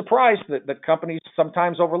you'd be surprised that companies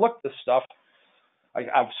sometimes overlook this stuff.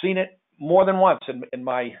 I've seen it more than once in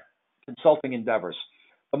my consulting endeavors.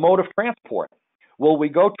 The mode of transport. Will we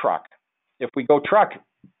go truck? If we go truck,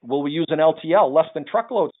 will we use an LTL, less than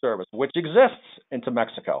truckload service, which exists into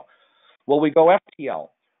Mexico? Will we go FTL?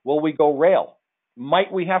 Will we go rail?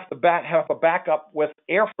 Might we have to have a backup with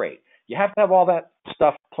air freight? You have to have all that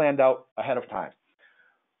stuff planned out ahead of time.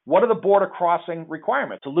 What are the border crossing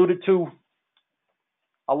requirements? Alluded to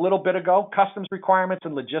a little bit ago, customs requirements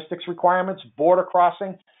and logistics requirements, border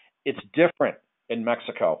crossing. It's different in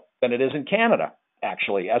Mexico than it is in Canada,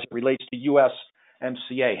 actually, as it relates to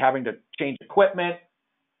USMCA, having to change equipment.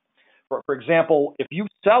 For example, if you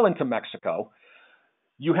sell into Mexico,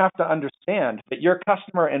 you have to understand that your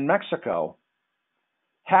customer in Mexico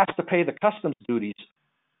has to pay the customs duties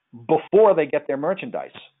before they get their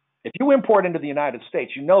merchandise. If you import into the United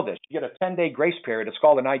States, you know this. You get a 10-day grace period. It's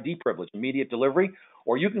called an ID privilege, immediate delivery,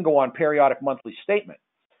 or you can go on periodic monthly statement.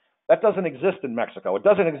 That doesn't exist in Mexico. It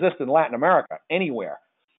doesn't exist in Latin America, anywhere.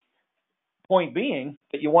 Point being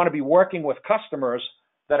that you want to be working with customers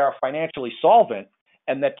that are financially solvent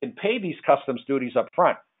and that can pay these customs duties up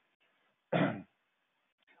front.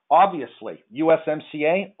 Obviously,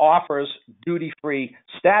 USMCA offers duty-free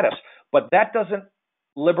status, but that doesn't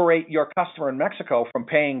liberate your customer in Mexico from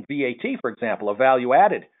paying VAT, for example, a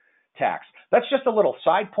value-added tax. That's just a little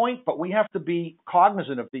side point, but we have to be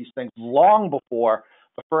cognizant of these things long before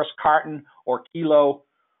the first carton or kilo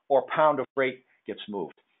or pound of freight gets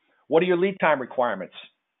moved. What are your lead time requirements?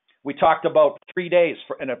 We talked about 3 days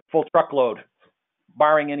in a full truckload,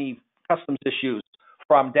 barring any customs issues,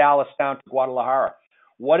 from Dallas down to Guadalajara.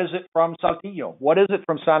 What is it from Saltillo? What is it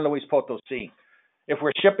from San Luis Potosí? If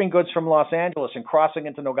we're shipping goods from Los Angeles and crossing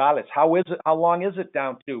into Nogales, how long is it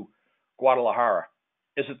down to Guadalajara?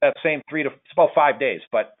 Is it that same it's about 5 days,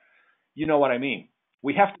 but you know what I mean.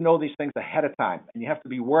 We have to know these things ahead of time, and you have to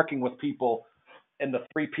be working with people in the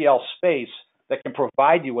 3PL space that can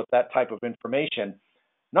provide you with that type of information.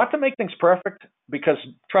 Not to make things perfect, because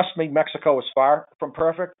trust me, Mexico is far from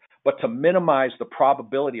perfect, but to minimize the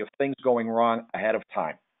probability of things going wrong ahead of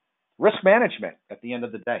time. Risk management at the end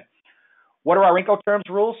of the day. What are our Incoterms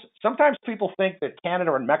rules? Sometimes people think that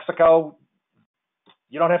Canada and Mexico,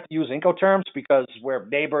 you don't have to use Incoterms because we're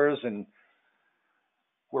neighbors and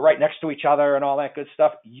we're right next to each other and all that good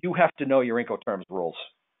stuff. You have to know your Incoterms rules.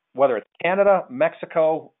 Whether it's Canada,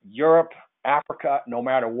 Mexico, Europe, Africa, no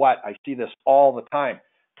matter what, I see this all the time.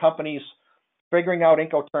 Companies figuring out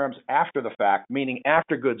Incoterms after the fact, meaning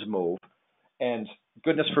after goods move, and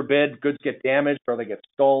goodness forbid, goods get damaged or they get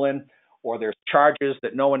stolen, or there's charges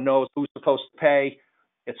that no one knows who's supposed to pay.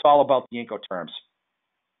 It's all about the Incoterms.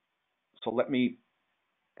 So let me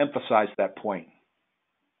emphasize that point.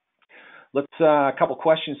 Let's a couple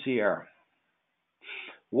questions here.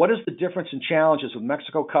 What is the difference in challenges with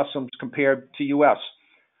Mexico customs compared to U.S.?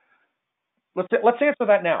 Let's answer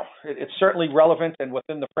that now. It's certainly relevant and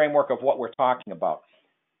within the framework of what we're talking about.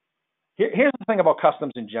 Here's the thing about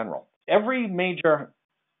customs in general. Every major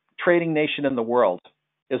trading nation in the world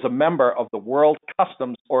is a member of the World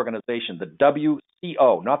Customs Organization, the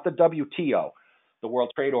WCO, not the WTO, the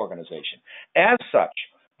World Trade Organization. As such,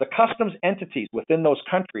 the customs entities within those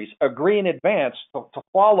countries agree in advance to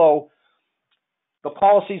follow the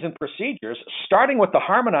policies and procedures, starting with the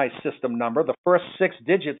harmonized system number, the first 6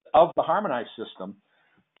 digits of the harmonized system,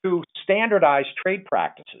 to standardize trade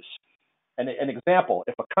practices. An example,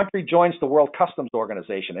 if a country joins the World Customs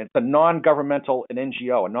Organization, it's a non-governmental, an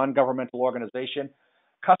NGO, a non-governmental organization,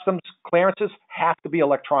 customs clearances have to be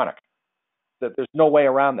electronic. There's no way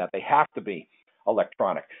around that. They have to be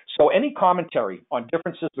electronic. So any commentary on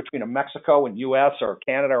differences between a Mexico and U.S. or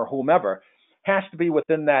Canada or whomever has to be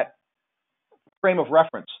within that frame of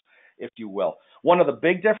reference, if you will. One of the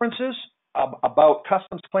big differences about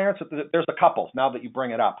customs clearance, there's a couple now that you bring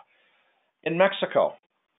it up. In Mexico,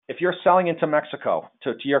 if you're selling into Mexico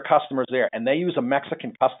to your customers there and they use a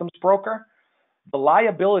Mexican customs broker, the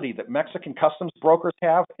liability that Mexican customs brokers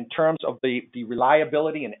have in terms of the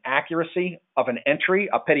reliability and accuracy of an entry,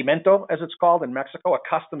 a pedimento as it's called in Mexico, a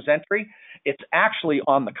customs entry, it's actually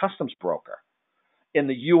on the customs broker. In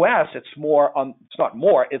the U.S., it's on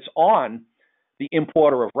the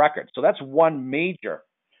importer of record. So that's one major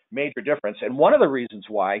difference. And one of the reasons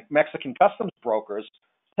why Mexican customs brokers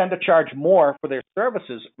tend to charge more for their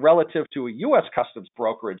services relative to a U.S. customs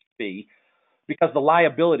brokerage fee, because the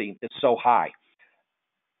liability is so high.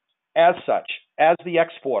 As such, as the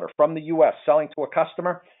exporter from the U.S. selling to a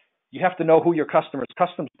customer, you have to know who your customer's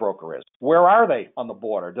customs broker is. Where are they on the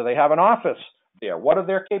border? Do they have an office there? What are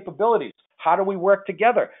their capabilities? How do we work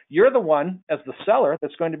together? You're the one, as the seller,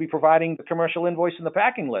 that's going to be providing the commercial invoice and the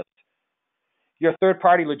packing list. Your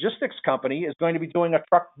third-party logistics company is going to be doing a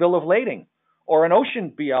truck bill of lading or an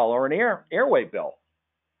ocean BL or an airway bill.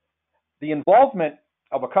 The involvement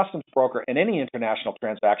of a customs broker in any international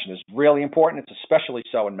transaction is really important. It's especially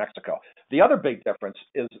so in Mexico. The other big difference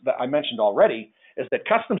is that I mentioned already is that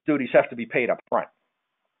customs duties have to be paid up front.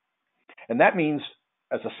 And that means,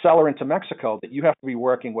 as a seller into Mexico, that you have to be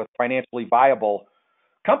working with financially viable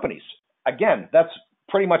companies. Again, that's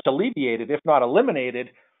pretty much alleviated, if not eliminated,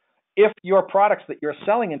 if your products that you're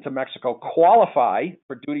selling into Mexico qualify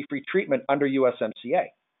for duty-free treatment under USMCA.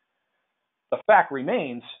 The fact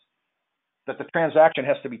remains that the transaction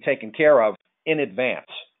has to be taken care of in advance.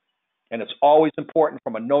 And it's always important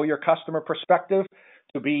from a know your customer perspective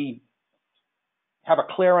to be have a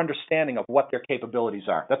clear understanding of what their capabilities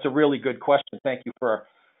are? That's a really good question. Thank you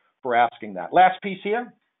for asking that. Last piece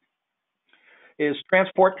here is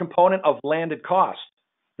transport component of landed cost.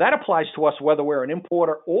 That applies to us whether we're an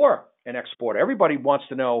importer or an exporter. Everybody wants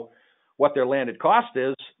to know what their landed cost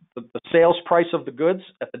is, the sales price of the goods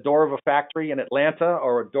at the door of a factory in Atlanta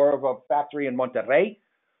or a door of a factory in Monterrey,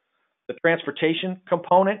 the transportation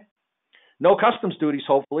component. No customs duties,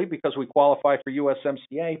 hopefully, because we qualify for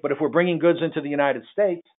USMCA. But if we're bringing goods into the United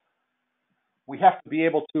States, we have to be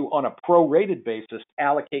able to, on a prorated basis,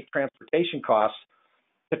 allocate transportation costs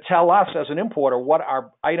to tell us as an importer what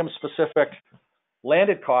our item-specific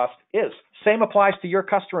landed cost is. Same applies to your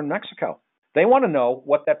customer in Mexico. They want to know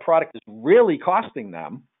what that product is really costing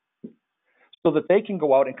them so that they can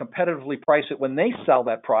go out and competitively price it when they sell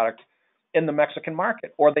that product in the Mexican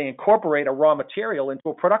market, or they incorporate a raw material into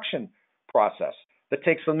a production process that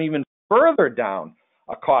takes them even further down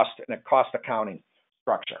a cost and a cost accounting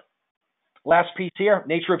structure. Last piece here,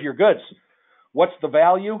 nature of your goods. What's the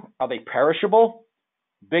value? Are they perishable?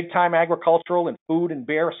 Big time agricultural and food and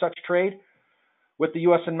bear such trade with the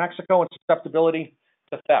U.S. and Mexico and susceptibility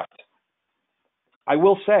to theft. I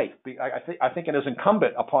will say, I think it is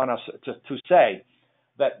incumbent upon us to say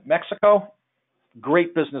that Mexico,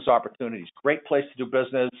 great business opportunities, great place to do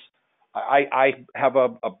business. I have a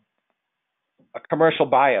commercial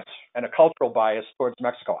bias and a cultural bias towards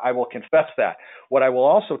Mexico. I will confess that. What I will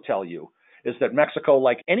also tell you is that Mexico,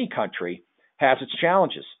 like any country, has its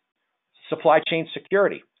challenges. Supply chain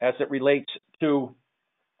security as it relates to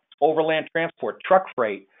overland transport, truck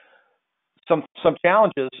freight, some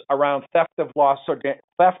challenges around theft and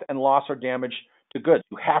loss or damage to goods.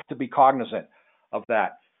 You have to be cognizant of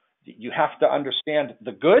that. You have to understand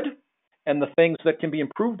the good and the things that can be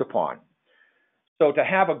improved upon. So to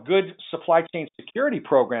have a good supply chain security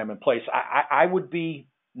program in place, I would be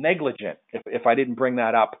negligent if I didn't bring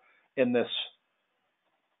that up in this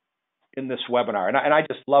webinar. And I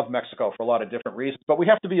just love Mexico for a lot of different reasons, but we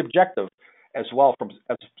have to be objective as well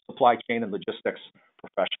as supply chain and logistics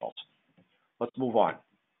professionals. Let's move on.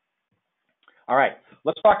 All right,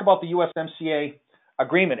 let's talk about the USMCA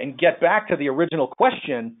agreement and get back to the original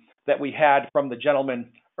question that we had from the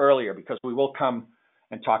gentleman earlier, because we will come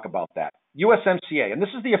and talk about that. USMCA, and this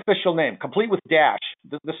is the official name, complete with dash.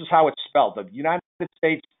 This is how it's spelled. The United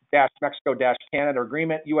States Mexico Canada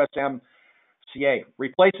Agreement, USMCA,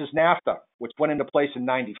 replaces NAFTA, which went into place in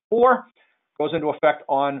 '94, goes into effect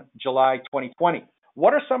on July 2020.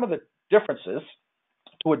 What are some of the differences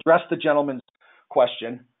to address the gentleman's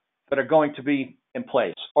question that are going to be in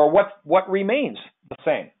place, or what remains the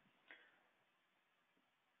same?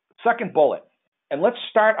 Second bullet, and let's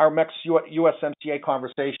start our USMCA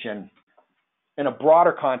conversation in a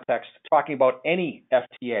broader context, talking about any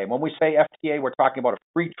FTA. When we say FTA, we're talking about a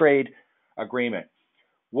free trade agreement.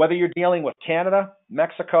 Whether you're dealing with Canada,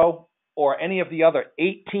 Mexico, or any of the other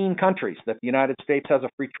 18 countries that the United States has a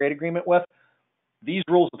free trade agreement with, these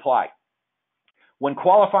rules apply. When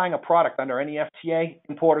qualifying a product under any FTA,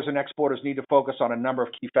 importers and exporters need to focus on a number of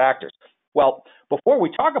key factors. Well, before we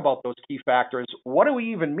talk about those key factors, what do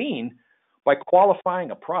we even mean by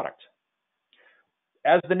qualifying a product?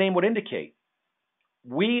 As the name would indicate,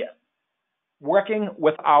 we, working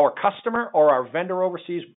with our customer or our vendor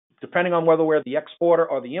overseas, depending on whether we're the exporter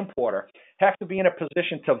or the importer, have to be in a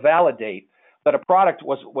position to validate that a product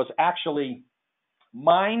was actually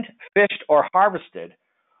mined, fished, or harvested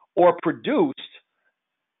or produced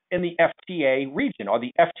in the FTA region, or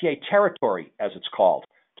the FTA territory, as it's called: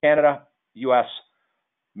 Canada, U.S.,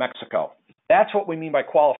 Mexico. That's what we mean by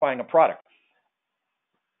qualifying a product.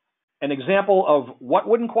 An example of what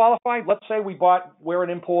wouldn't qualify, let's say we're an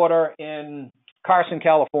importer in Carson,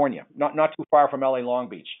 California, not too far from LA Long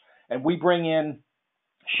Beach, and we bring in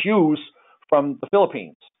shoes from the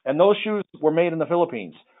Philippines, and those shoes were made in the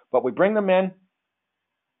Philippines, but we bring them in,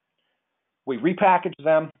 we repackage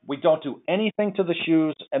them, we don't do anything to the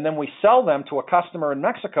shoes, and then we sell them to a customer in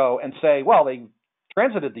Mexico and say, well, they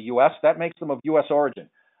transited the U.S., that makes them of U.S. origin.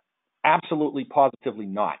 Absolutely, positively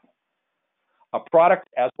not. A product,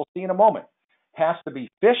 as we'll see in a moment, has to be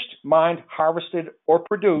fished, mined, harvested, or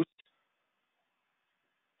produced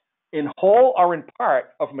in whole or in part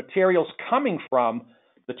of materials coming from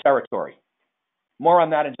the territory. More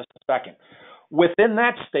on that in just a second. Within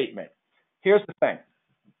that statement, here's the thing,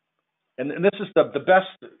 and this is the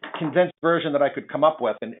best condensed version that I could come up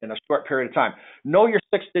with in a short period of time. Know your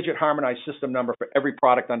 6-digit harmonized system number for every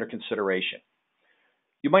product under consideration.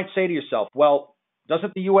 You might say to yourself, well,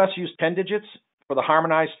 doesn't the U.S. use 10 digits for the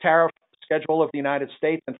harmonized tariff schedule of the United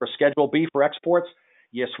States and for Schedule B for exports?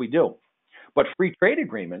 Yes, we do. But free trade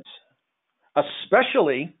agreements,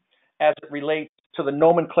 especially as it relates to the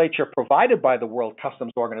nomenclature provided by the World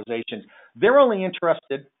Customs Organization, they're only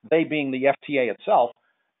interested, they being the FTA itself,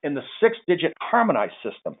 in the 6-digit harmonized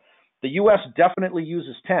system. The U.S. definitely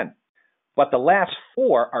uses 10, but the last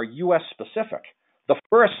 4 are U.S. specific. The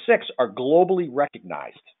first 6 are globally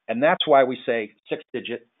recognized, and that's why we say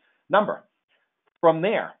 6-digit number. From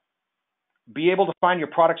there, be able to find your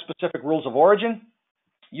product-specific rules of origin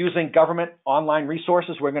using government online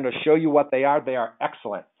resources. We're going to show you what they are. They are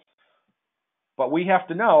excellent. But we have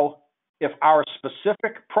to know if our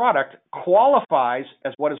specific product qualifies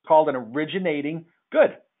as what is called an originating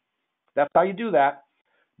good. That's how you do that.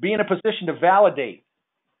 Be in a position to validate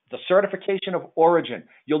the certification of origin.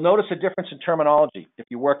 You'll notice a difference in terminology if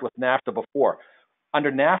you worked with NAFTA before.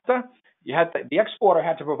 Under NAFTA, the exporter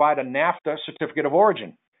had to provide a NAFTA certificate of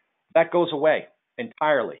origin. That goes away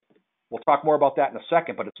entirely. We'll talk more about that in a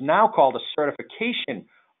second, but it's now called a certification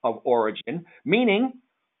of origin, meaning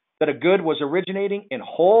that a good was originating in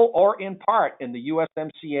whole or in part in the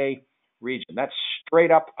USMCA region. That's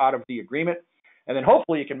straight up out of the agreement. And then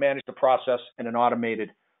hopefully you can manage the process in an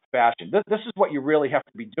automated fashion. This is what you really have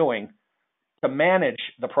to be doing to manage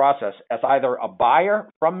the process as either a buyer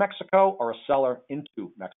from Mexico or a seller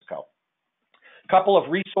into Mexico. A couple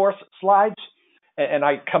of resource slides, and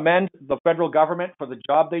I commend the federal government for the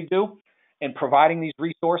job they do in providing these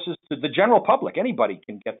resources to the general public. Anybody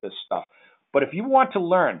can get this stuff. But if you want to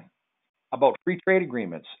learn about free trade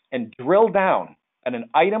agreements and drill down at an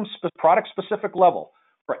item product specific level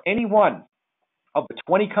for any one of the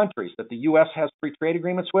 20 countries that the U.S. has free trade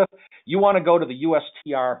agreements with, you want to go to the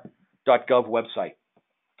USTR.gov website.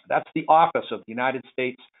 That's the Office of the United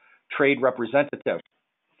States Trade Representative.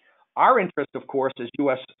 Our interest, of course, is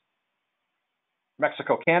U.S.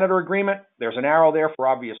 Mexico-Canada agreement. There's an arrow there for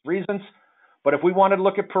obvious reasons. But if we wanted to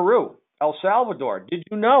look at Peru, El Salvador, did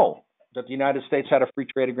you know that the United States had a free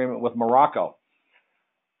trade agreement with Morocco?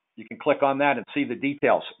 You can click on that and see the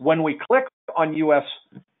details. When we click on U.S.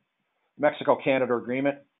 Mexico-Canada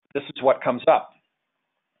agreement, this is what comes up.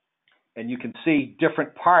 And you can see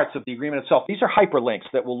different parts of the agreement itself. These are hyperlinks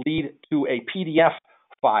that will lead to a PDF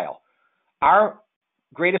file. Our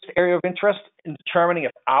greatest area of interest in determining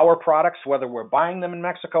if our products, whether we're buying them in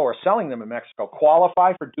Mexico or selling them in Mexico,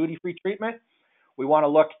 qualify for duty-free treatment, we want to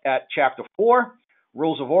look at Chapter 4,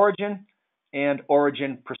 Rules of Origin and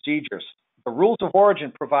Origin Procedures. The Rules of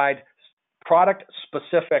Origin provide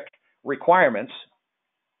product-specific requirements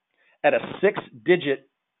at a 6-digit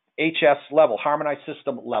HS level, harmonized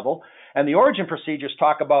system level, and the Origin Procedures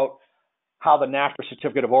talk about how the NAFTA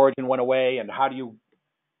certificate of origin went away and how do you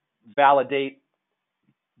validate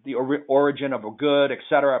the origin of a good, et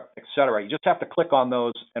cetera, et cetera. You just have to click on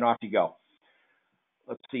those and off you go.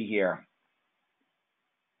 Let's see here.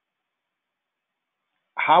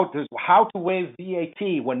 How to waive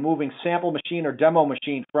VAT when moving sample machine or demo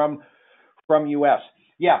machine from U.S.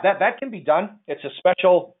 Yeah, that can be done. It's a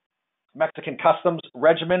special Mexican customs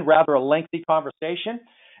regimen, rather a lengthy conversation.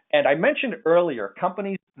 And I mentioned earlier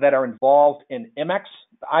companies that are involved in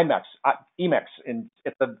IMEX,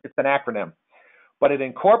 it's an acronym, but it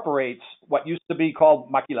incorporates what used to be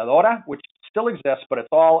called maquiladora, which still exists, but it's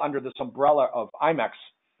all under this umbrella of IMEX.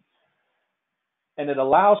 And it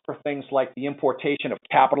allows for things like the importation of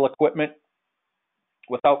capital equipment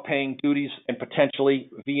without paying duties and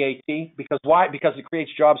potentially VAT. Because why? Because it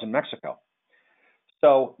creates jobs in Mexico.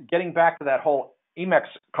 So getting back to that whole EMEX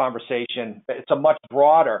conversation, it's a much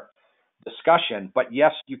broader discussion, but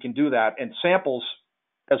yes, you can do that, and samples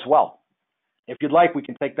as well. If you'd like, we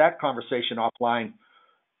can take that conversation offline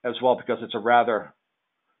as well, because it's a rather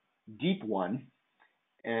deep one,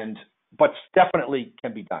 but definitely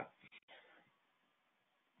can be done.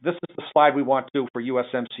 This is the slide we want to for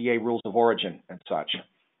USMCA rules of origin and such.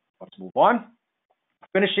 Let's move on.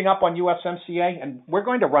 Finishing up on USMCA, and we're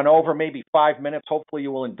going to run over maybe 5 minutes. Hopefully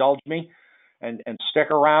you will indulge me and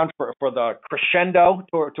stick around for the crescendo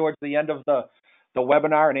towards the end of the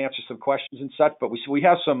webinar and answer some questions and such. But we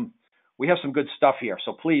have some good stuff here.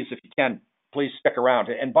 So please, if you can, please stick around.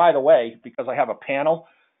 And by the way, because I have a panel,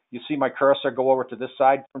 you see my cursor go over to this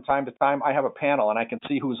side from time to time. I have a panel and I can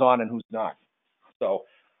see who's on and who's not. So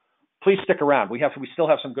please stick around. We still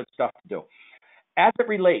have some good stuff to do. As it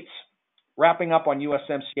relates, wrapping up on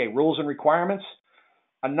USMCA rules and requirements,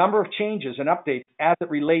 a number of changes and updates as it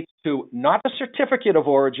relates to not the certificate of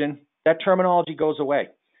origin. That terminology goes away.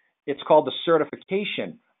 It's called the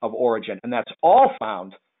certification of origin, and that's all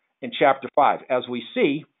found in Chapter 5, as we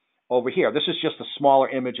see over here. This is just a smaller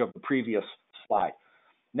image of the previous slide.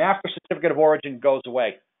 NAFTA certificate of origin goes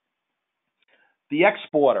away. The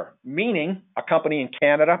exporter, meaning a company in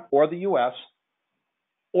Canada or the U.S.,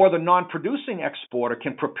 or the non-producing exporter,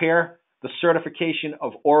 can prepare the certification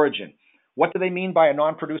of origin. What do they mean by a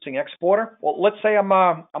non-producing exporter? Well, let's say I'm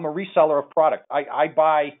a reseller of product. I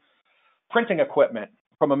buy printing equipment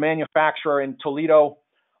from a manufacturer in Toledo,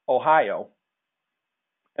 Ohio,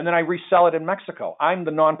 and then I resell it in Mexico. I'm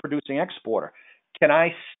the non-producing exporter. Can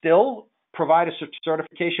I still provide a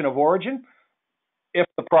certification of origin if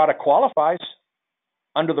the product qualifies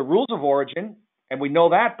under the rules of origin? And we know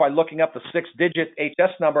that by looking up the 6-digit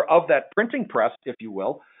HS number of that printing press, if you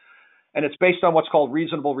will. And it's based on what's called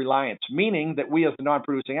reasonable reliance, meaning that we as the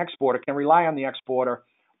non-producing exporter can rely on the exporter,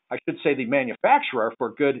 I should say the manufacturer,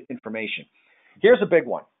 for good information. Here's a big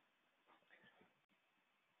one.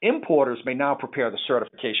 Importers may now prepare the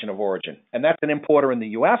certification of origin, and that's an importer in the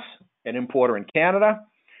U.S., an importer in Canada,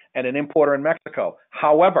 and an importer in Mexico.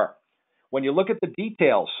 However, when you look at the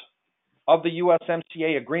details of the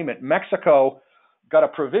USMCA agreement, Mexico got a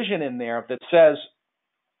provision in there that says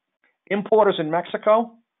importers in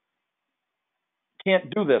Mexico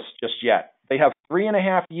can't do this just yet. They have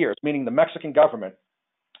 3.5 years, meaning the Mexican government,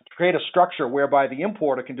 to create a structure whereby the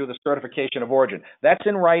importer can do the certification of origin. That's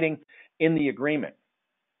in writing in the agreement.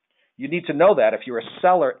 You need to know that if you're a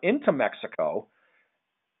seller into Mexico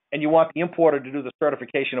and you want the importer to do the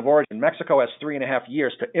certification of origin, Mexico has 3.5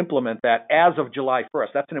 years to implement that as of July 1st.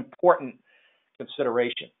 That's an important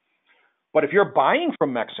consideration. But if you're buying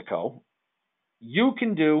from Mexico, you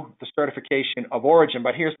can do the certification of origin.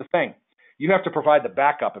 But here's the thing. You have to provide the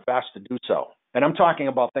backup if asked to do so. And I'm talking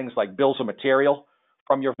about things like bills of material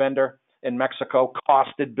from your vendor in Mexico,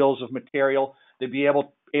 costed bills of material. They'd be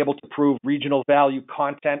able to prove regional value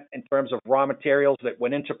content in terms of raw materials that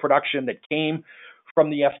went into production that came from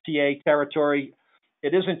the FTA territory.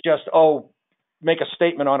 It isn't just, make a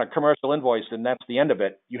statement on a commercial invoice and that's the end of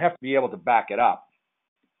it. You have to be able to back it up.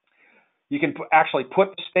 You can actually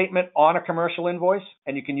put the statement on a commercial invoice,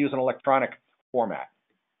 and you can use an electronic format.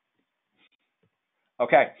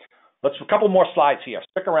 Okay, let's a couple more slides here.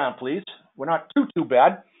 Stick around, please. We're not too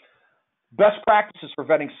bad. Best practices for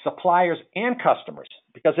vetting suppliers and customers,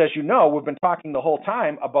 because as you know, we've been talking the whole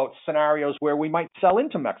time about scenarios where we might sell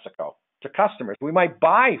into Mexico to customers. We might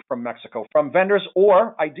buy from Mexico from vendors,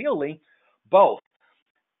 or ideally, both.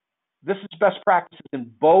 This is best practices in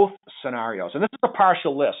both scenarios, and this is a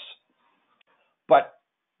partial list. But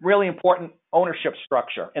really important ownership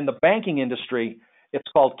structure. In the banking industry, it's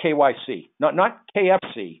called KYC, not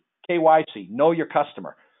KFC, KYC, know your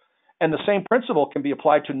customer. And the same principle can be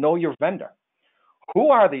applied to know your vendor. Who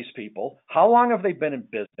are these people? How long have they been in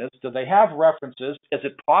business? Do they have references? Is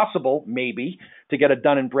it possible, maybe, to get a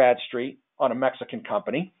Dun & Bradstreet on a Mexican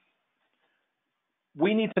company?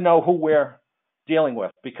 We need to know who we're dealing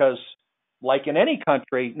with because, like in any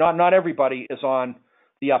country, not everybody is on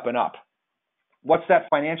the up and up. What's that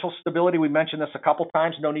financial stability? We mentioned this a couple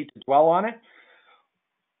times. No need to dwell on it.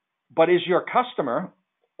 But is your customer,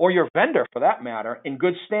 or your vendor for that matter, in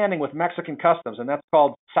good standing with Mexican Customs? And that's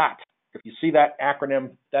called SAT. If you see that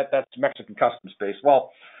acronym, that's Mexican Customs base.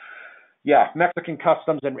 Well, yeah, Mexican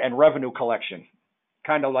Customs and Revenue Collection,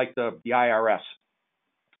 kind of like the IRS.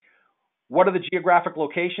 What are the geographic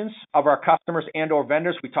locations of our customers and or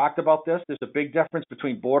vendors? We talked about this. There's a big difference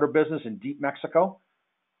between border business and deep Mexico.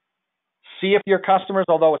 See if your customers,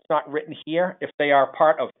 although it's not written here, if they are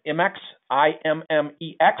part of IMMEX,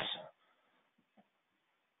 IMMEX,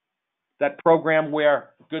 that program where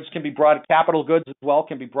goods can be brought, capital goods as well,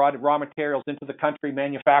 can be brought, raw materials into the country,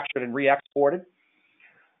 manufactured and re-exported.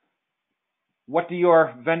 What do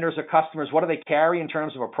your vendors or customers, what do they carry in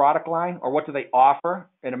terms of a product line, or what do they offer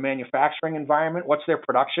in a manufacturing environment? What's their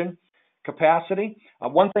production capacity?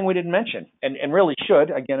 One thing we didn't mention, and really should,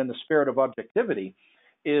 again, in the spirit of objectivity,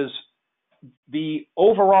 is the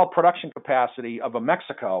overall production capacity of a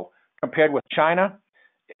Mexico compared with China.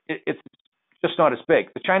 It's just not as big.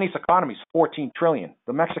 The Chinese economy is 14 trillion.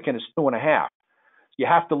 The Mexican is 2.5. You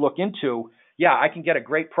have to look into, I can get a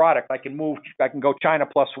great product. I can go China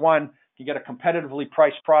plus one, can get a competitively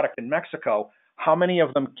priced product in Mexico. How many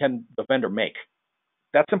of them can the vendor make?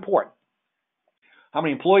 That's important. How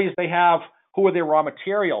many employees they have, who are their raw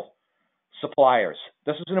material suppliers.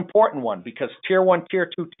 This is an important one because tier 1, tier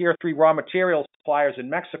 2, tier 3 raw material suppliers in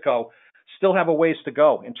Mexico still have a ways to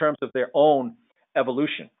go in terms of their own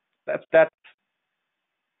evolution. That's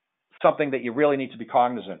something that you really need to be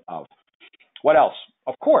cognizant of. What else?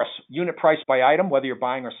 Of course, unit price by item, whether you're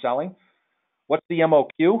buying or selling. What's the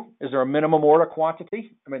MOQ? Is there a minimum order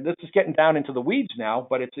quantity? I mean, this is getting down into the weeds now,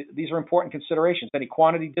 but these are important considerations. Any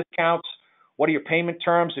quantity discounts? What are your payment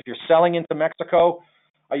terms? If you're selling into Mexico,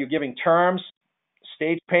 are you giving terms,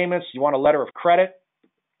 stage payments? You want a letter of credit?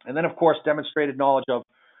 And then, of course, demonstrated knowledge of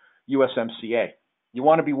USMCA. You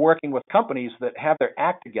want to be working with companies that have their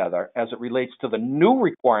act together as it relates to the new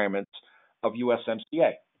requirements of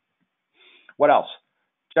USMCA. What else?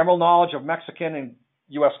 General knowledge of Mexican and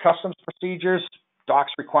U.S. customs procedures,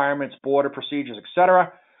 docks requirements, border procedures,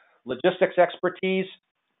 etc. Logistics expertise.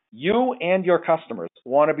 You and your customers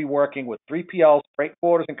want to be working with 3PLs, freight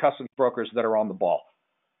forwarders, and customs brokers that are on the ball.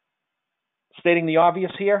 Stating the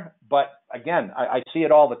obvious here, but again, I see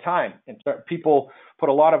it all the time. And people put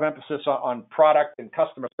a lot of emphasis on product and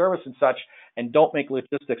customer service and such, and don't make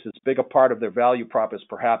logistics as big a part of their value prop as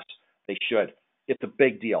perhaps they should. It's a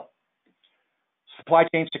big deal. Supply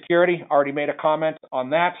chain security, already made a comment on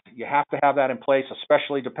that. You have to have that in place,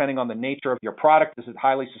 especially depending on the nature of your product. Is it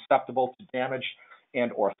highly susceptible to damage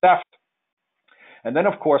and or theft? And then,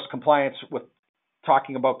 of course, compliance with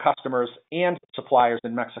talking about customers and suppliers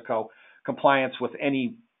in Mexico, compliance with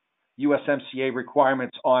any USMCA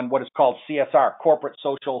requirements on what is called CSR, corporate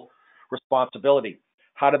social responsibility.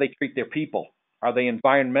 How do they treat their people? Are they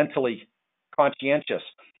environmentally conscientious?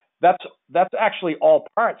 That's actually all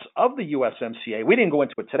parts of the USMCA. We didn't go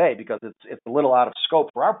into it today because it's a little out of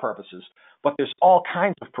scope for our purposes, but there's all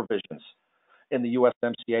kinds of provisions in the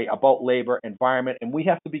USMCA about labor, environment, and we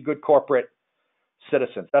have to be good corporate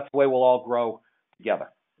citizens. That's the way we'll all grow together.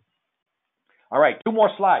 All right, 2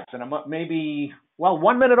 more slides, and I'm maybe,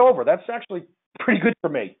 1 minute over. That's actually pretty good for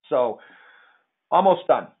me. So almost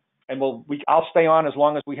done. And I'll stay on as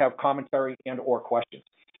long as we have commentary and or questions.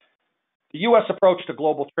 The U.S. approach to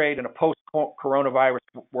global trade in a post-coronavirus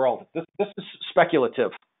world. This is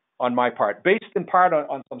speculative on my part, based in part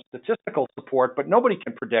on some statistical support, but nobody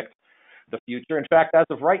can predict the future. In fact, as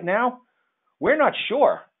of right now, we're not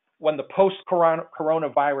sure when the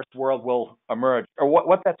post-coronavirus world will emerge, or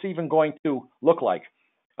what that's even going to look like,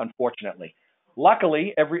 unfortunately.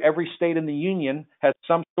 Luckily, every state in the union has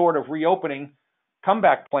some sort of reopening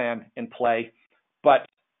comeback plan in play, but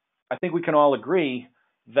I think we can all agree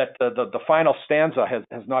that the final stanza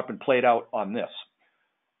has not been played out on this.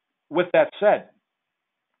 With that said,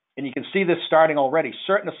 and you can see this starting already,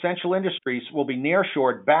 certain essential industries will be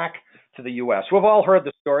nearshored back to the U.S. We've all heard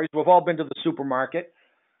the stories. We've all been to the supermarket.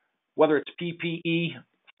 Whether it's PPE,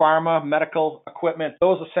 pharma, medical equipment,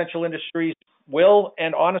 those essential industries will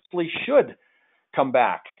and honestly should come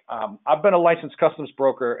back. I've been a licensed customs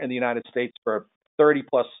broker in the United States for 30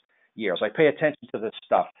 plus years. I pay attention to this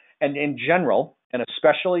stuff. And in general, and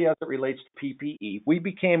especially as it relates to PPE, we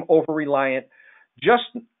became over-reliant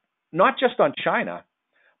not just on China,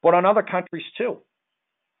 but on other countries too.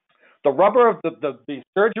 The rubber of the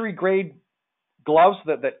surgery-grade gloves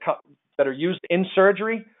that are used in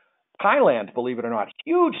surgery, Thailand, believe it or not,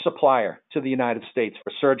 huge supplier to the United States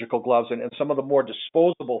for surgical gloves and some of the more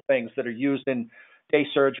disposable things that are used in day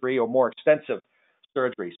surgery or more extensive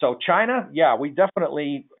surgery. So China, yeah, we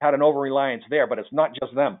definitely had an over-reliance there, but it's not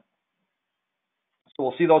just them. So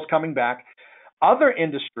we'll see those coming back. Other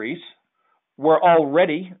industries were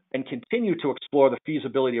already and continue to explore the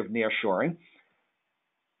feasibility of nearshoring,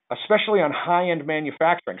 especially on high-end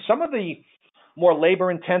manufacturing. Some of the more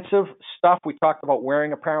labor-intensive stuff, we talked about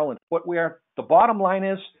wearing apparel and footwear. The bottom line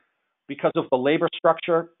is, because of the labor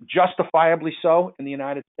structure, justifiably so in the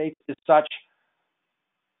United States, is such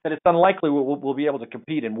that it's unlikely we'll be able to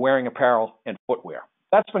compete in wearing apparel and footwear.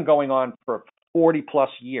 That's been going on for 40 plus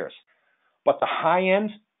years. But the high-end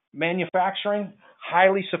manufacturing,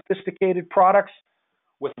 highly sophisticated products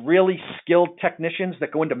with really skilled technicians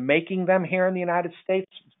that go into making them here in the United States,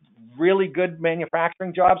 really good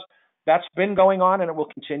manufacturing jobs, that's been going on and it will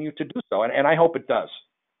continue to do so. And I hope it does.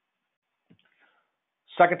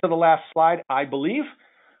 Second to the last slide, I believe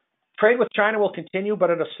trade with China will continue, but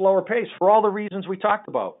at a slower pace for all the reasons we talked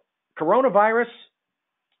about. Coronavirus,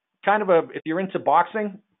 if you're into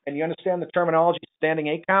boxing and you understand the terminology, standing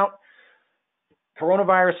 8 count,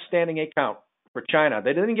 coronavirus standing 8 count for China.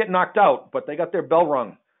 They didn't get knocked out, but they got their bell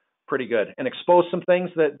rung pretty good and exposed some things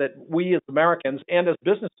that we as Americans and as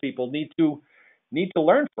business people need to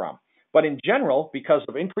learn from. But in general, because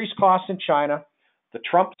of increased costs in China, the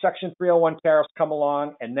Trump Section 301 tariffs come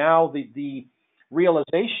along, and now the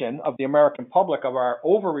realization of the American public of our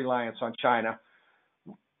over-reliance on China,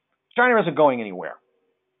 China isn't going anywhere.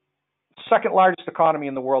 Second largest economy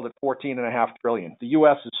in the world at $14.5 trillion. The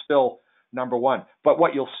U.S. is still number 1. But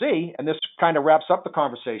what you'll see, and this kind of wraps up the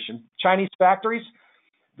conversation, Chinese factories,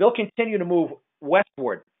 they'll continue to move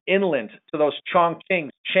westward, inland to those Chongqing,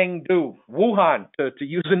 Chengdu, Wuhan, to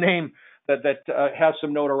use a name that has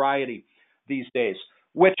some notoriety these days,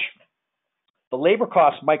 which the labor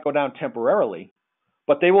costs might go down temporarily,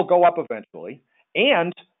 but they will go up eventually.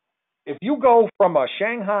 And if you go from a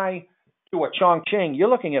Shanghai to a Chongqing, you're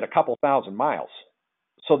looking at a couple thousand miles.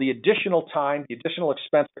 So the additional time, the additional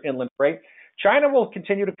expense for inland freight, China will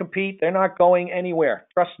continue to compete. They're not going anywhere.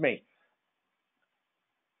 Trust me.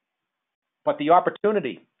 But the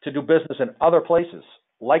opportunity to do business in other places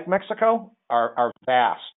like Mexico are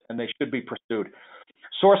vast, and they should be pursued.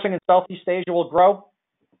 Sourcing in Southeast Asia will grow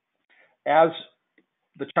as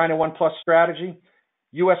the China One Plus strategy.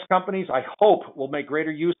 U.S. companies, I hope, will make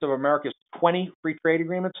greater use of America's 20 free trade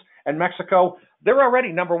agreements. And Mexico, they're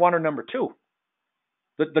already number one or number two.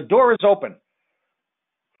 The door is open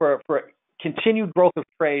for continued growth of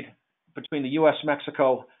trade between the U.S.,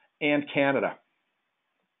 Mexico, and Canada.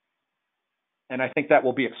 And I think that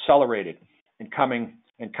will be accelerated in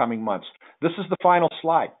coming months. This is the final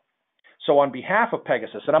slide. So on behalf of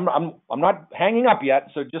Pegasus, and I'm not hanging up yet,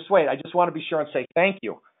 so just wait. I just want to be sure and say thank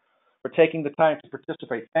you for taking the time to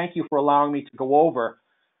participate. Thank you for allowing me to go over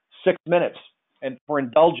 6 minutes and for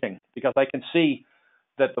indulging, because I can see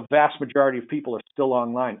that the vast majority of people are still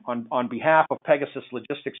online. On behalf of Pegasus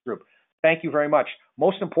Logistics Group, thank you very much.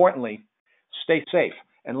 Most importantly, stay safe.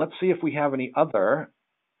 And let's see if we have any other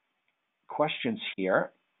questions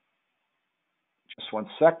here. Just one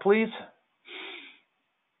sec, please.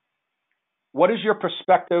 What is your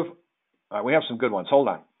perspective? We have some good ones. Hold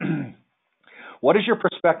on. What is your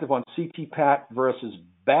perspective on CTPAT versus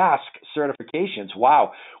BASC certifications?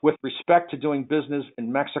 Wow. With respect to doing business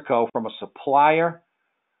in Mexico from a supplier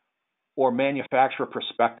or manufacturer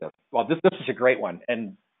perspective? Well, this is a great one,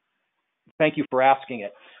 and thank you for asking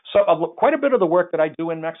it. So quite a bit of the work that I do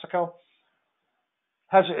in Mexico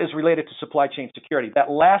is related to supply chain security.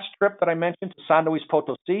 That last trip that I mentioned to San Luis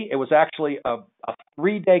Potosí, it was actually a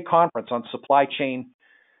 3-day conference on supply chain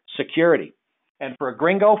security. And for a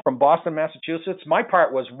gringo from Boston, Massachusetts, my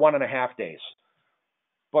part was 1.5 days.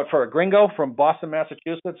 But for a gringo from Boston,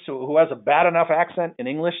 Massachusetts, who has a bad enough accent in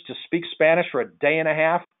English to speak Spanish for 1.5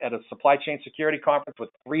 days at a supply chain security conference with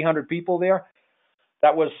 300 people there,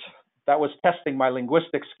 that was testing my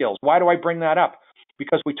linguistic skills. Why do I bring that up?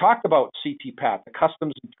 Because we talked about CTPAT, the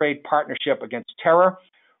Customs and Trade Partnership Against Terror,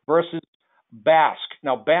 versus BASC.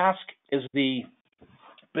 Now, BASC is the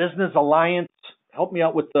Business Alliance. Help me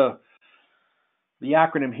out with the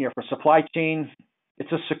acronym here for supply chain.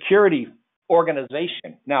 It's a security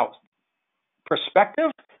organization. Now,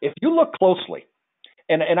 perspective, if you look closely,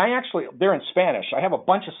 and I actually, they're in Spanish. I have a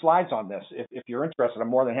bunch of slides on this. If you're interested, I'm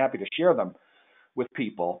more than happy to share them with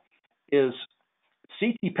people. Is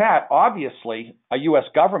CTPAT, obviously a U.S.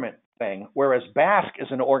 government thing, whereas BASC is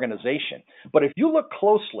an organization. But if you look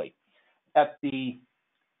closely at the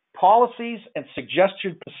policies and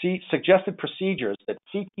suggested procedures that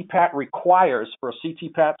CTPAT requires for a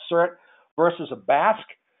CTPAT cert versus a BASC,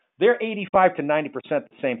 they're 85 to 90% the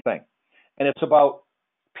same thing. And it's about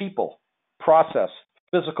people, process,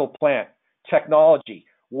 physical plant, technology,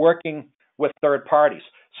 working with third parties.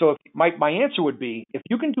 So my answer would be, if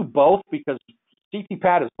you can do both, because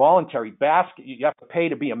CTPAT is voluntary, BASC, you have to pay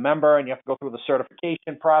to be a member and you have to go through the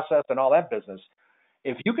certification process and all that business.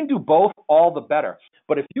 If you can do both, all the better.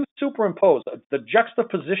 But if you superimpose the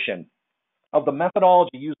juxtaposition of the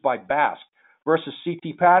methodology used by BASC versus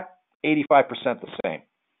CTPAT, 85% the same.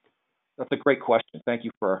 That's a great question. Thank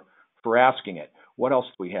you for asking it. What else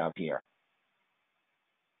do we have here?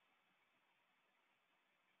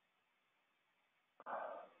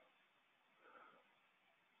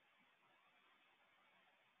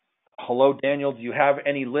 Hello, Daniel. Do you have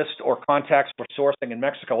any list or contacts for sourcing in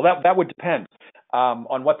Mexico? Well, that would depend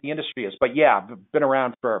on what the industry is. But yeah, I've been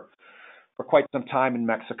around for quite some time in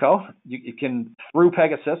Mexico. You can, through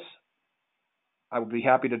Pegasus, I would be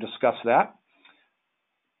happy to discuss that.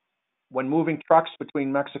 When moving trucks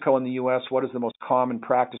between Mexico and the U.S., what is the most common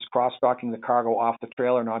practice? Cross-docking the cargo off the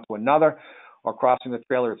trailer and onto another, or crossing the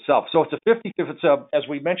trailer itself? So it's a 50, if it's a, as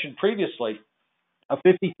we mentioned previously, a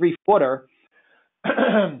 53-footer,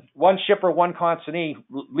 one shipper, one consignee,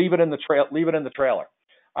 leave it in the trailer.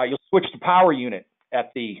 You'll switch the power unit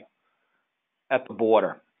at the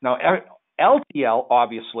border. Now, LTL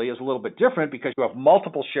obviously is a little bit different because you have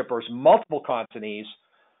multiple shippers, multiple consignees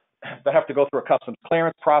that have to go through a customs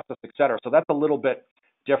clearance process, et cetera. So that's a little bit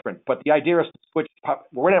different. But the idea is to switch,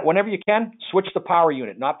 whenever you can, switch the power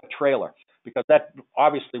unit, not the trailer, because that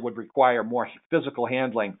obviously would require more physical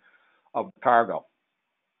handling of the cargo.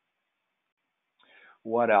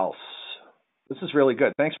 What else? This is really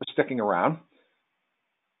good. Thanks for sticking around.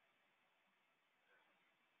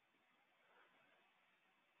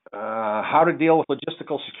 How to deal with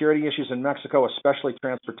logistical security issues in Mexico, especially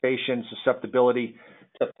transportation susceptibility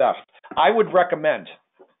to theft. I would recommend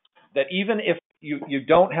that even if you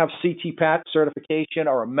don't have CTPAT certification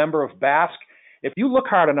or a member of BASC, if you look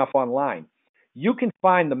hard enough online, you can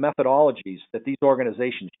find the methodologies that these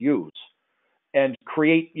organizations use and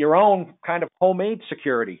create your own kind of homemade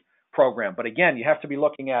security program. But again, you have to be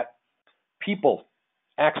looking at people,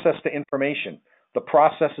 access to information, the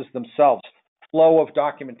processes themselves, flow of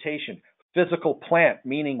documentation, physical plant,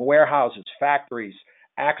 meaning warehouses, factories,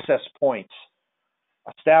 access points,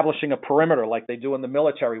 establishing a perimeter like they do in the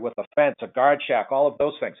military with a fence, a guard shack, all of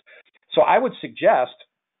those things. So I would suggest,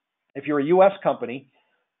 if you're a U.S. company,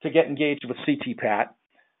 to get engaged with CTPAT.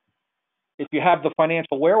 If you have the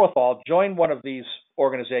financial wherewithal, join one of these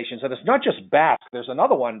organizations. And it's not just BASC. There's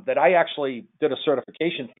another one that I actually did a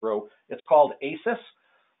certification through. It's called ASIS,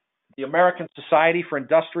 the American Society for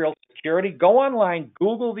Industrial Security. Go online,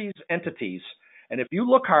 Google these entities, and if you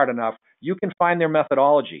look hard enough, you can find their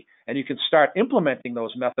methodology, and you can start implementing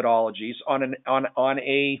those methodologies on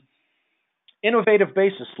a innovative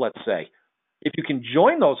basis, let's say. If you can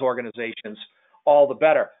join those organizations, all the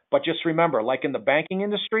better. But just remember, like in the banking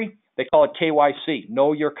industry, they call it KYC,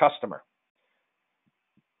 know your customer.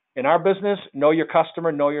 In our business, know your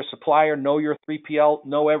customer, know your supplier, know your 3PL,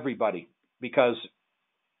 know everybody. Because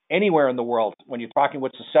anywhere in the world, when you're talking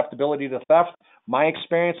with susceptibility to theft, my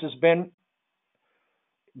experience has been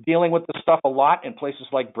dealing with this stuff a lot in places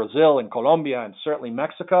like Brazil and Colombia and certainly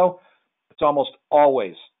Mexico. It's almost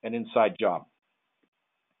always an inside job.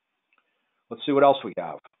 Let's see what else we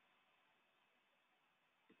have.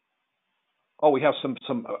 Oh, we have some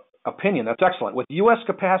opinion. That's excellent. With U.S.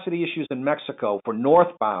 capacity issues in Mexico for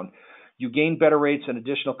northbound, you gain better rates and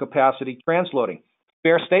additional capacity transloading.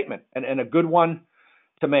 Fair statement, and a good one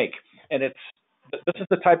to make. And this is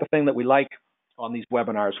the type of thing that we like on these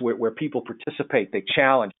webinars, where people participate, they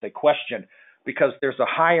challenge, they question, because there's a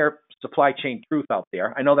higher supply chain truth out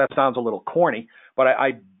there. I know that sounds a little corny, but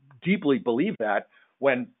I deeply believe that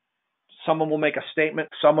when someone will make a statement,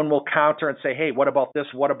 someone will counter and say, hey, what about this?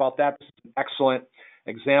 What about that? This is an excellent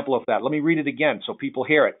example of that. Let me read it again so people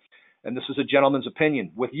hear it. And this is a gentleman's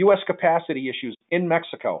opinion. With U.S. capacity issues in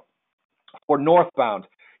Mexico for northbound,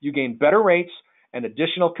 you gain better rates and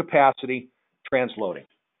additional capacity transloading.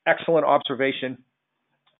 Excellent observation.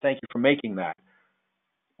 Thank you for making that.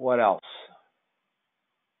 What else?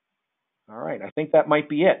 All right, I think that might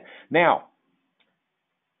be it. Now,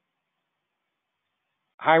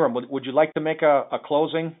 Hiram, would you like to make a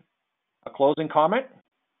closing comment?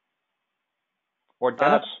 Or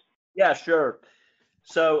Dennis? Yeah, sure.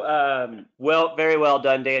 So, well, very well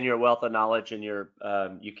done, Dan. You're a wealth of knowledge, and you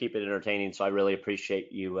keep it entertaining. So I really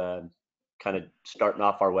appreciate you kind of starting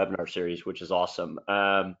off our webinar series, which is awesome.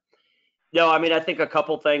 No, I mean, I think a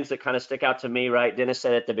couple things that kind of stick out to me, right? Dennis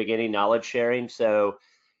said at the beginning, knowledge sharing. So,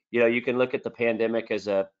 you can look at the pandemic as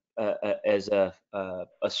a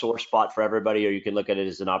sore spot for everybody, or you can look at it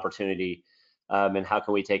as an opportunity. And how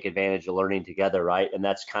can we take advantage of learning together, right? And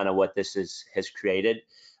that's kind of what this has created.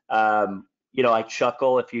 I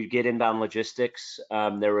chuckle if you get inbound logistics.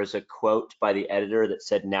 There was a quote by the editor that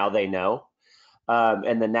said, "Now they know,"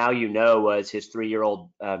 and the "now you know" was his 3-year-old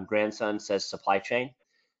grandson says supply chain.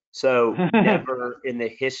 So never in the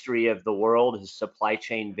history of the world has supply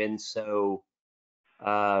chain been so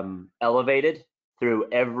elevated through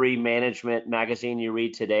every management magazine you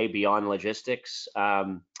read today beyond logistics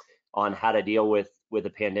on how to deal with a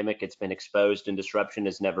pandemic. It's been exposed, and disruption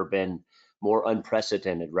has never been more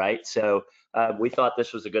unprecedented, right? So we thought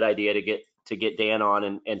this was a good idea to get Dan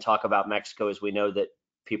on and talk about Mexico, as we know that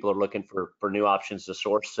people are looking for new options to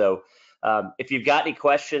source. So if you've got any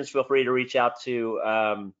questions, feel free to reach out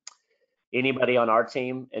to anybody on our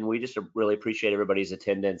team, and we just really appreciate everybody's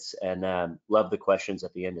attendance and love the questions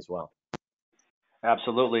at the end as well.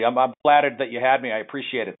 Absolutely. I'm flattered that you had me. I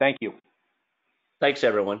appreciate it. Thank you. Thanks,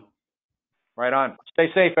 everyone. Right on. Stay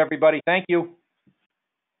safe, everybody. Thank you.